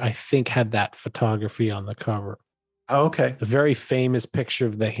that had that photography on the cover. Oh, okay. A very famous picture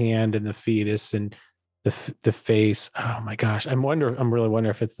of the hand and the fetus and the face. Oh my gosh. I'm really wondering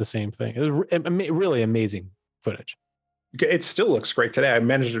if it's the same thing. It was really amazing footage. It still looks great today. I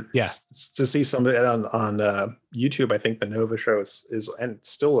managed to see some of it on YouTube. I think the Nova show is and it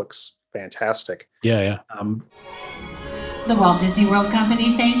still looks fantastic. Yeah. The Walt Disney World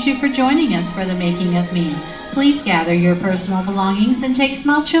Company thanks you for joining us for the Making of Me. Please gather your personal belongings and take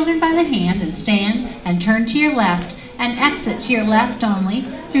small children by the hand and stand and turn to your left and exit to your left only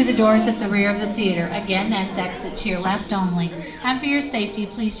through the doors at the rear of the theater. Again, that's exit to your left only. And for your safety,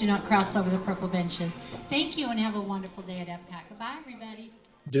 please do not cross over the purple benches. Thank you and have a wonderful day at Epcot. Goodbye, everybody.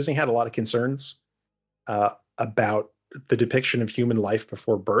 Disney had a lot of concerns about the depiction of human life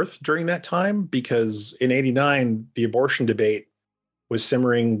before birth during that time, because in '89, the abortion debate was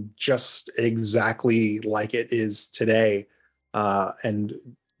simmering just exactly like it is today. And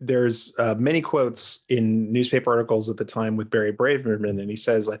there's many quotes in newspaper articles at the time with Barry Braverman, and he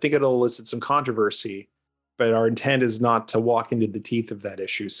says, I think it'll elicit some controversy, but our intent is not to walk into the teeth of that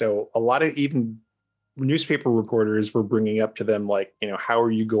issue. So a lot of even newspaper reporters were bringing up to them, like, how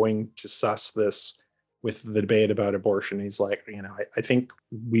are you going to suss this with the debate about abortion? He's like, I think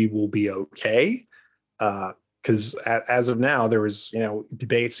we will be okay. Because as of now, there was,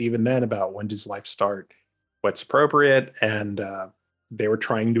 debates even then about when does life start, what's appropriate. And they were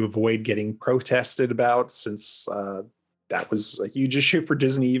trying to avoid getting protested about, since that was a huge issue for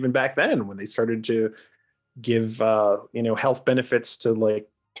Disney even back then, when they started to give, health benefits to like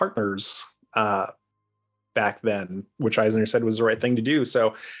partners back then, which Eisner said was the right thing to do.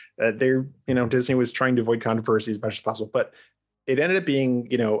 So Disney was trying to avoid controversy as much as possible, but it ended up being,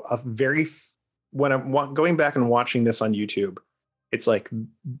 a very, when I'm going back and watching this on YouTube, it's like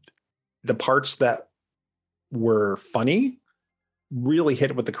the parts that were funny really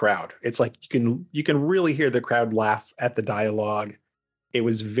hit with the crowd. It's like you can really hear the crowd laugh at the dialogue. It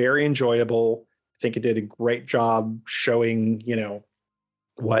was very enjoyable. I think it did a great job showing,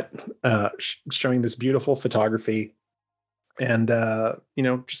 showing this beautiful photography, and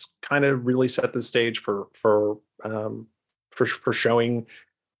just kind of really set the stage for showing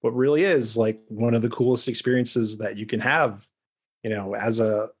what really is like one of the coolest experiences that you can have, as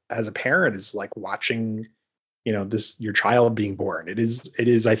a parent, is like watching, your child being born. It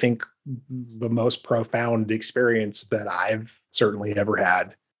is, I think, the most profound experience that I've certainly ever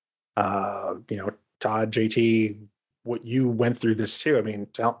had. Todd, JT, what you went through this too. I mean,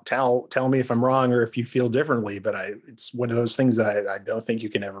 tell me if I'm wrong or if you feel differently, but it's one of those things that I don't think you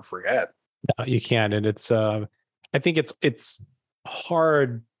can ever forget. No, you can't. And it's, I think it's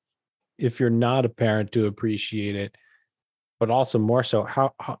hard if you're not a parent to appreciate it, but also more so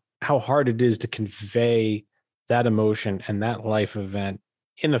how hard it is to convey that emotion and that life event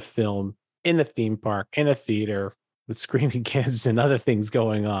in a film, in a theme park, in a theater with screaming kids and other things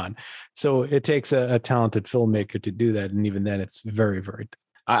going on. So it takes a talented filmmaker to do that. And even then it's very, very.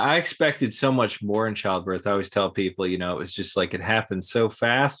 I expected so much more in childbirth. I always tell people, it was just like it happened so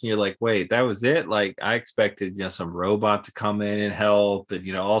fast, and you're like, wait, that was it? Like I expected, some robot to come in and help,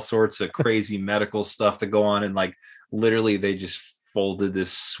 and all sorts of crazy medical stuff to go on, and like literally they just folded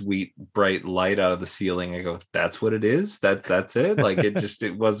this sweet bright light out of the ceiling. I go, that's what it is. That's it. Like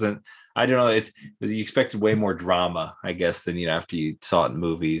it wasn't. I don't know. You expected way more drama, I guess, than after you saw it in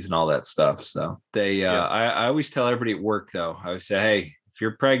movies and all that stuff. So they, I always tell everybody at work though. I always say, hey, if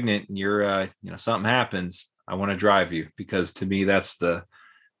you're pregnant and you're, something happens, I want to drive you, because to me that's the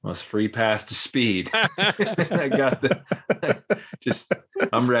most free pass to speed. I got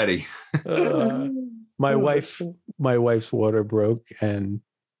I'm ready. My wife's water broke, and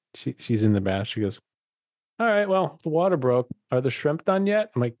she's in the bath. She goes, all right, well, the water broke. Are the shrimp done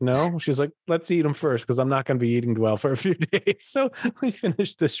yet? I'm like, no. She's like, let's eat them first, because I'm not going to be eating well for a few days. So we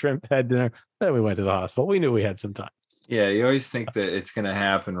finished the shrimp head dinner. Then we went to the hospital. We knew we had some time. Yeah, you always think that it's going to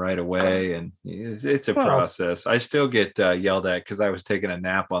happen right away, and it's a process. I still get yelled at because I was taking a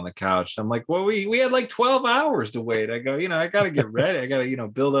nap on the couch. I'm like, well, we had like 12 hours to wait. I go, I got to get ready. I got to,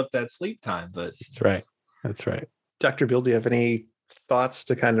 build up that sleep time. But That's right. Dr. Bill, do you have any thoughts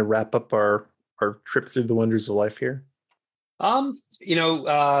to kind of wrap up our trip through the wonders of life here?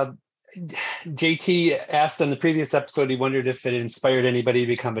 JT asked on the previous episode, he wondered if it inspired anybody to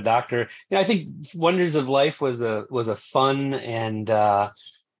become a doctor. I think Wonders of Life was a fun and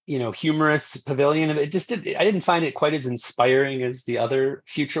humorous pavilion. I didn't find it quite as inspiring as the other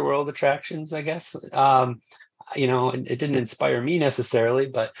Future World attractions, I guess. It didn't inspire me necessarily,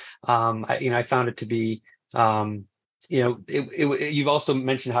 but I found it to be you've also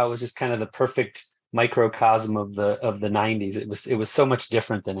mentioned how it was just kind of the perfect microcosm of the 90s. It was so much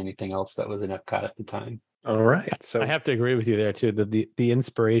different than anything else that was in Epcot at the time. All right. So I have to agree with you there too. The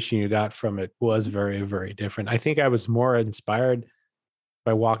inspiration you got from it was very, very different. I think I was more inspired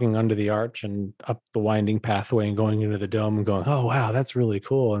by walking under the arch and up the winding pathway and going into the dome and going, oh wow, that's really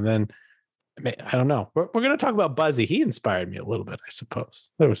cool. And then I don't know. We're going to talk about Buzzy. He inspired me a little bit, I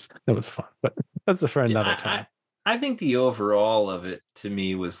suppose. That was fun, but that's for another time. I think the overall of it to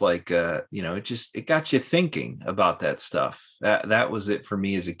me was like, it got you thinking about that stuff. That was it for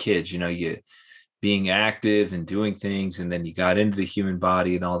me as a kid. You being active and doing things, and then you got into the human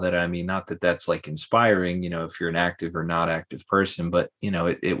body and all that. I mean, not that that's like inspiring, if you're an active or not active person, but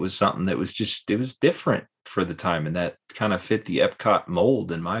it was something that was it was different for the time, and that kind of fit the Epcot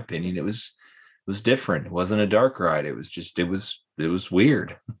mold, in my opinion. It was different. It wasn't a dark ride. It was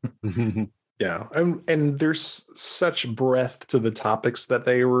weird. Yeah. And there's such breadth to the topics that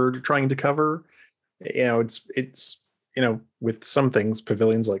they were trying to cover. It's with some things,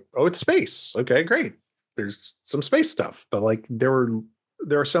 pavilions like, oh, it's space. Okay, great. There's some space stuff, but like there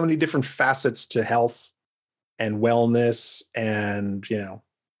are so many different facets to health and wellness and,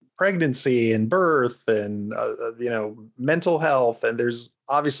 pregnancy and birth and, mental health. And there's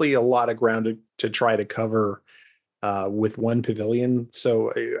obviously a lot of ground to try to cover with one pavilion.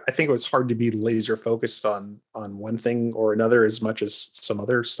 So I think it was hard to be laser focused on one thing or another as much as some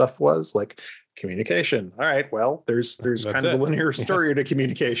other stuff was, like communication. All right, well, there's kind of a linear story to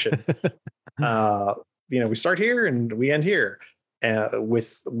communication. We start here and we end here.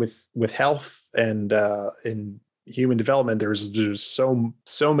 With health and in human development, there's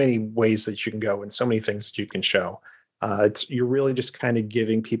so many ways that you can go and so many things that you can show. You're really just kind of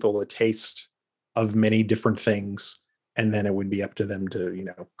giving people a taste of many different things, and then it would be up to them to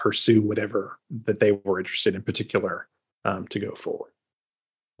pursue whatever that they were interested in particular to go forward.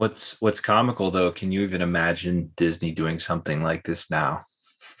 What's comical though, can you even imagine Disney doing something like this now?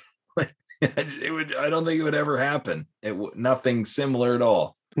 I don't think it would ever happen. Nothing similar at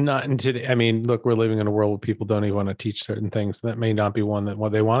all. Not in today. I mean, look, we're living in a world where people don't even want to teach certain things. That may not be one that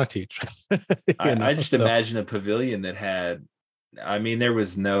what they want to teach. I just imagine a pavilion that had, there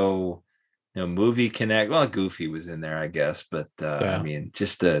was no movie connect. Well, Goofy was in there, I guess, but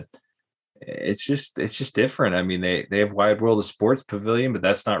it's just different. I mean, they have Wide World of Sports Pavilion, but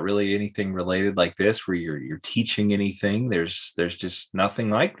that's not really anything related like this, where you're teaching anything. There's just nothing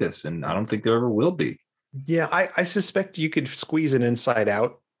like this, and I don't think there ever will be. Yeah, I suspect you could squeeze an Inside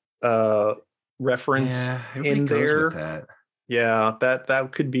Out reference in there. With that. Yeah,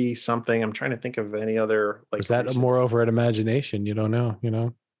 that could be something. I'm trying to think of any other. Is that more over at imagination? You don't know,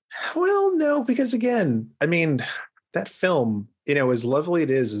 Well, no, because again, that film, as lovely it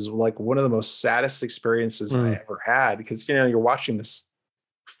is like one of the most saddest experiences I ever had, because you're watching this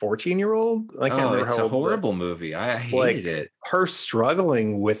 14-year-old. It's a horrible movie. I hated it. Her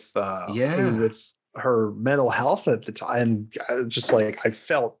struggling with with her mental health at the time, just like I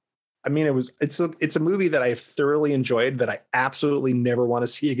felt I mean, it's a movie that I thoroughly enjoyed that I absolutely never want to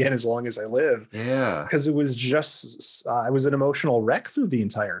see again as long as I live. Yeah. Because it was just, I was an emotional wreck through the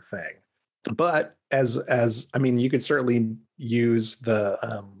entire thing. But as I mean, you could certainly use the,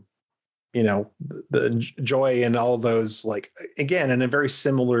 the joy and all those, like, again, in a very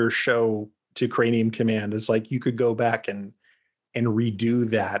similar show to Cranium Command, is like, you could go back and redo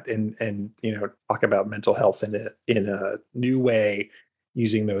that and talk about mental health in a new way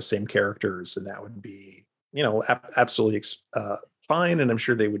using those same characters, and that would be absolutely fine, and I'm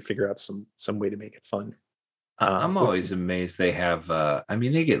sure they would figure out some way to make it fun. I'm always amazed they have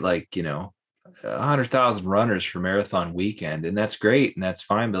they get 100,000 runners for marathon weekend, and that's great and that's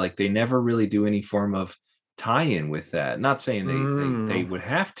fine, but like they never really do any form of tie-in with that. Not saying they would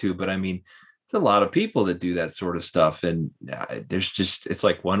have to, but I mean, a lot of people that do that sort of stuff, and it's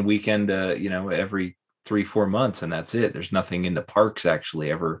like one weekend every 3-4 months, and that's it. There's nothing in the parks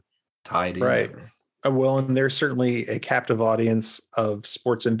actually ever tied in, right? Well, and there's certainly a captive audience of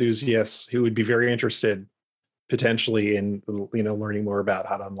sports enthusiasts who would be very interested potentially in learning more about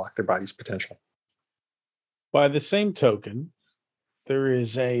how to unlock their body's potential. By the same token, there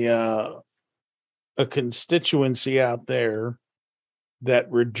is a constituency out there that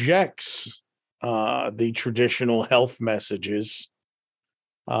rejects the traditional health messages,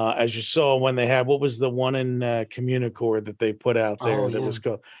 as you saw when they had, what was the one in Communicore that they put out there was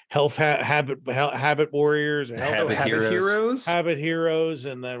called Health Habit Warriors, or Habit Heroes,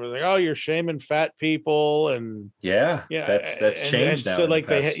 and then we're like, oh, you're shaming fat people, and that's changed now. So like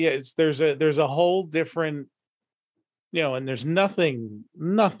there's a whole different, and there's nothing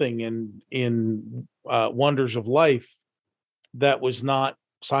in Wonders of Life that was not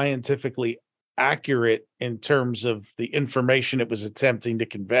scientifically accurate in terms of the information it was attempting to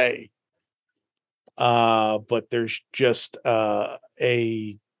convey. But there's just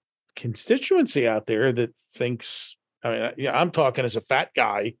a constituency out there that thinks, I'm talking as a fat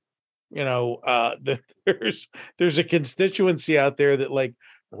guy, that there's a constituency out there that like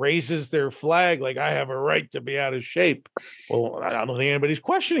raises their flag, like I have a right to be out of shape. Well, I don't think anybody's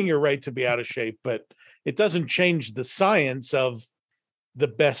questioning your right to be out of shape, but it doesn't change the science of the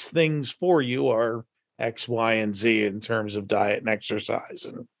best things for you are X, Y, and Z in terms of diet and exercise.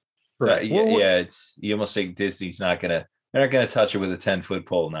 And right. It's, you almost think Disney's they're not going to touch it with a 10-foot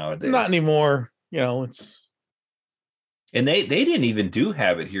pole nowadays. Not anymore. It's. And they didn't even do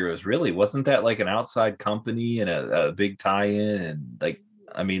Habit Heroes, really. Wasn't that like an outside company and a big tie-in? And like,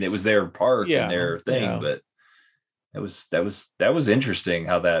 I mean, it was their park and their thing, but that was interesting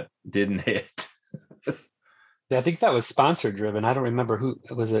how that didn't hit. Yeah, I think that was sponsor driven. I don't remember who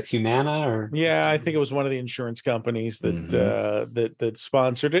was it, Humana or? Yeah, I think it was one of the insurance companies that that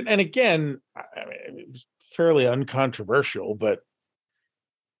sponsored it. And again, I mean, it was fairly uncontroversial, but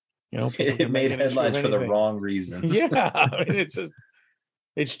it made headlines for the wrong reasons. Yeah, I mean,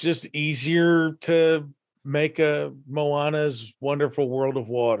 it's just easier to make a Moana's Wonderful World of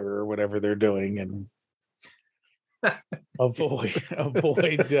Water or whatever they're doing, and avoid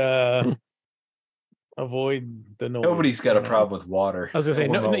the noise. Nobody's got a problem with water. I was gonna say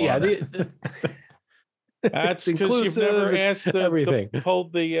that's because you've never asked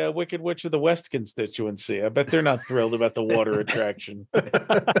the Wicked Witch of the West constituency. I bet they're not thrilled about the water attraction.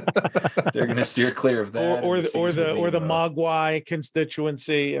 They're going to steer clear of that, or the Mogwai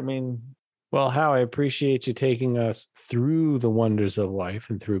constituency. I mean, well, Hal, I appreciate you taking us through the wonders of life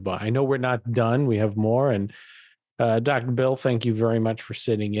and through. I know we're not done. We have more. And Dr. Bill, thank you very much for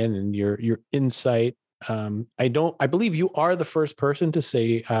sitting in and your insight. I believe you are the first person to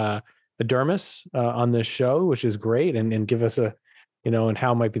say dermis on this show, which is great, and give us a, and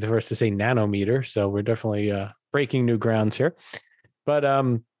Hal might be the first to say nanometer. So we're definitely breaking new grounds here. But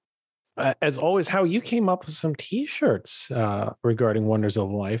as always, Hal, you came up with some T-shirts regarding Wonders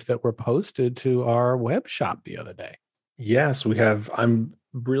of Life that were posted to our web shop the other day. Yes, we have. I'm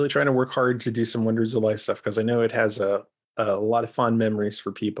really trying to work hard to do some Wonders of Life stuff because I know it has a lot of fond memories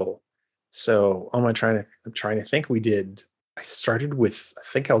for people. So I'm trying to think. I started with, I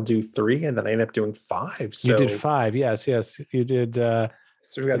think I'll do 3, and then I ended up doing 5. So you did 5, yes, you did. So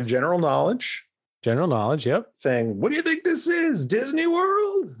we got general knowledge. Yep. Saying, what do you think this is? Disney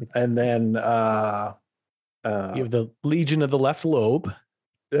World? And then you have the Legion of the Left Lobe.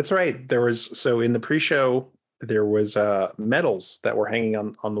 That's right. There was, so in the pre-show, there was medals that were hanging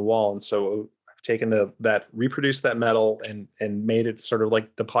on the wall, and so I've taken reproduced that medal and made it sort of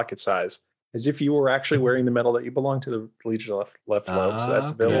like the pocket size, as if you were actually wearing the medal that you belong to the Legion of Left Lobe. So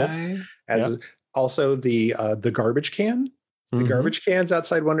that's available. Also the garbage can. The garbage cans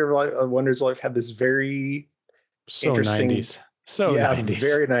outside Wonders of Life had this very interesting 90s. So yeah, 90s.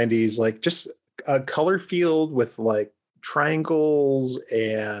 very 90s. Like just a color field with like triangles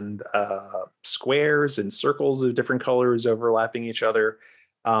and squares and circles of different colors overlapping each other.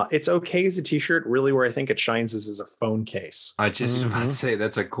 It's okay as a t-shirt. Really, where I think it shines is as a phone case. I just was about to say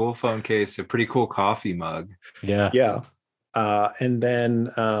that's a cool phone case, a pretty cool coffee mug. Yeah. And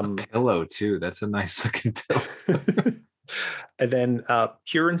then a pillow too. That's a nice looking pillow. And then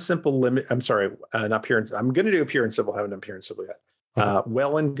Pure and Simple Limit. I'm sorry, not Pure and I'm going to do a Pure and Simple. I haven't done Pure and Simple yet.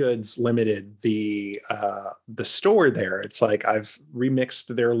 Well and Goods Limited, the store there. It's like I've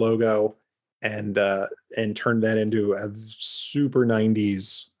remixed their logo and turned that into a super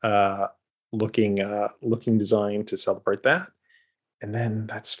 90s looking design to celebrate that. And then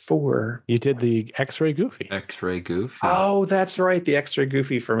that's 4. You did the X-Ray Goofy. X-Ray Goofy. Oh, that's right. The X-Ray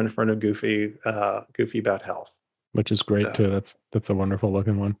Goofy from in front of Goofy About Health. Which is great too. That's a wonderful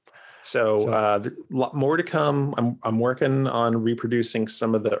looking one. So a lot more to come. I'm working on reproducing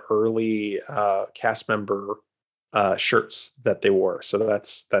some of the early cast member shirts that they wore. So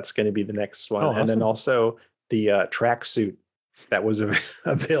that's going to be the next one. Oh, and then awesome. also the tracksuit that was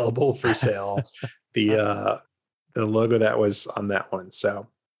available for sale. The logo that was on that one. So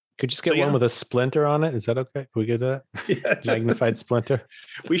could you just get one with a splinter on it? Is that okay? Can we get that? Magnified splinter.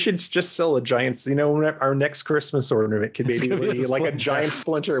 We should just sell a giant, our next Christmas ornament could maybe be like a giant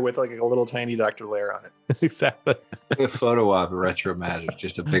splinter with like a little tiny Dr. Lair on it. Exactly. A photo op, Retro Magic,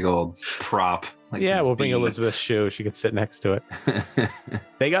 just a big old prop. Like we'll bring Elizabeth's shoe. She can sit next to it.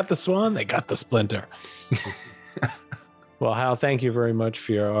 They got the swan. They got the splinter. Well, Hal, thank you very much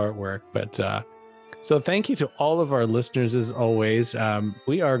for your artwork. But so thank you to all of our listeners as always.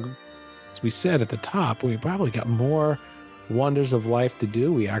 We are, as we said at the top, we probably got more Wonders of Life to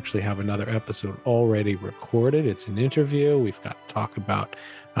do. We actually have another episode already recorded. It's an interview. We've got to talk about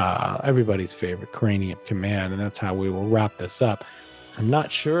everybody's favorite Cranium Command, and that's how we will wrap this up. I'm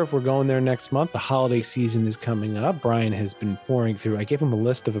not sure if we're going there next month. The holiday season is coming up. Brian has been pouring through. I gave him a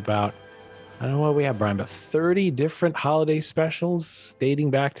list of about, I don't know what we have, Brian, but 30 different holiday specials dating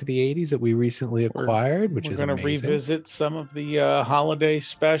back to the 80s that we recently acquired, which is going to amazing. revisit some of the holiday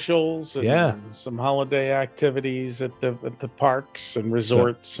specials and some holiday activities at the parks and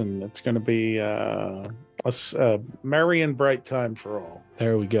resorts, and it's going to be a merry and bright time for all.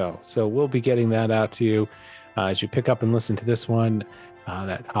 There we go. So we'll be getting that out to you as you pick up and listen to this one.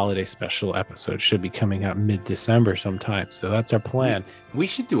 That holiday special episode should be coming out mid-December sometime. So that's our plan. We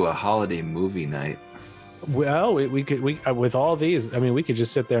should do a holiday movie night. Well, we could with all these. I mean, we could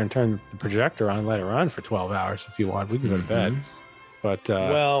just sit there and turn the projector on, let it run for 12 hours if you want. We can go to bed, but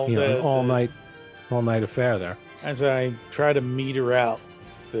all night affair there. As I try to meter out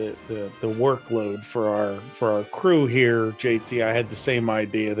the workload for our crew here, JT, I had the same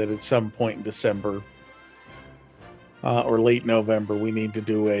idea that at some point in December. Or late November, we need to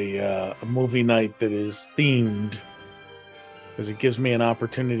do a movie night that is themed, because it gives me an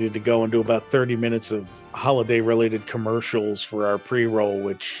opportunity to go and do about 30 minutes of holiday-related commercials for our pre-roll,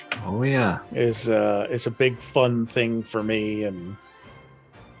 which is a big fun thing for me, and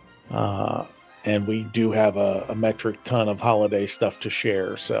we do have a metric ton of holiday stuff to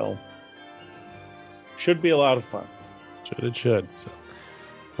share, so should be a lot of fun. It should. So,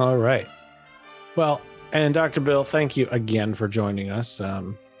 all right. Well. And Dr. Bill, thank you again for joining us.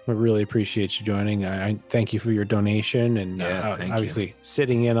 We really appreciate you joining. I thank you for your donation and obviously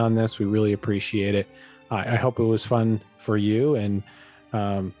sitting in on this. We really appreciate it. I hope it was fun for you. And,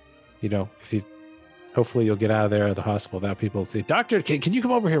 hopefully you'll get out of there at the hospital without people say, Doctor, can you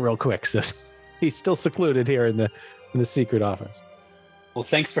come over here real quick? So he's still secluded here in the secret office. Well,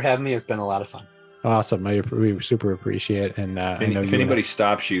 thanks for having me. It's been a lot of fun. Awesome. We super apprate it. And if anybody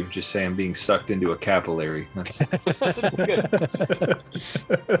stops you, just say I'm being sucked into a capillary. That's good.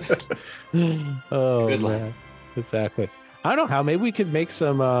 Oh, good man. Exactly. I don't know how. Maybe we could make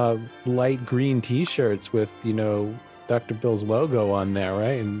some light green T-shirts with Dr. Bill's logo on there,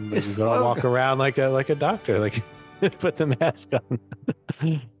 right? And we're gonna walk around like a doctor, like put the mask on.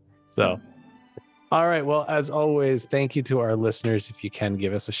 So. All right. Well, as always, thank you to our listeners. If you can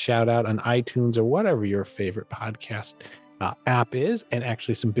give us a shout out on iTunes or whatever your favorite podcast app is. And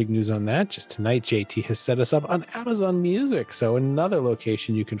actually some big news on that. Just tonight, JT has set us up on Amazon Music. So another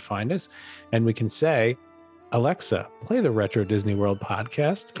location you can find us. And we can say, Alexa, play the Retro Disney World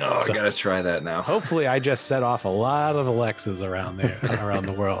podcast. Oh, so I got to try that now. Hopefully I just set off a lot of Alexas around there, around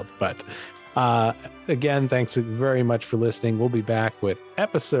the world. But again, thanks very much for listening. We'll be back with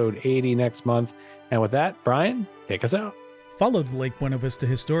episode 80 next month. And with that, Brian, take us out. Follow the Lake Buena Vista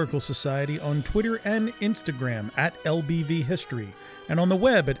Historical Society on Twitter and Instagram at LBV History and on the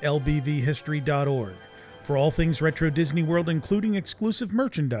web at lbvhistory.org. For For all things Retro Disney World, including exclusive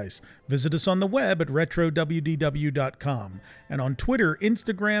merchandise, visit us on the web at RetroWDW.com and on Twitter,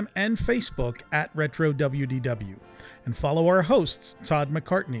 Instagram, and Facebook at RetroWDW. And follow our hosts, Todd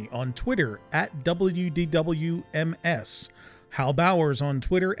McCartney, on Twitter at WDWMS, Hal Bowers on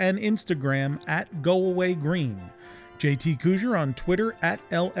Twitter and Instagram at GoAwayGreen, JT Cougar on Twitter at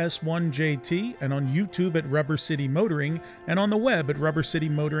LS1JT, and on YouTube at Rubber City Motoring, and on the web at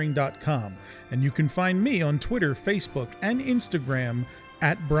rubbercitymotoring.com. And you can find me on Twitter, Facebook, and Instagram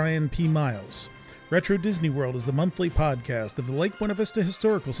at Brian P. Miles. Retro Disney World is the monthly podcast of the Lake Buena Vista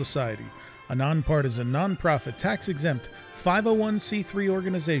Historical Society, a nonpartisan, nonprofit, tax-exempt 501c3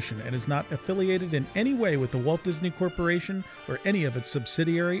 organization, and is not affiliated in any way with the Walt Disney Corporation or any of its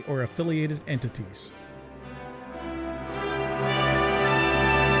subsidiary or affiliated entities.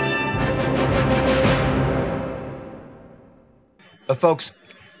 Folks,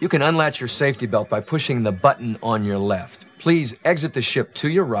 you can unlatch your safety belt by pushing the button on your left. Please exit the ship to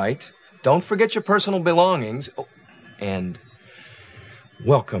your right. Don't forget your personal belongings. Oh, and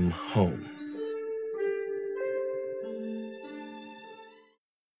welcome home.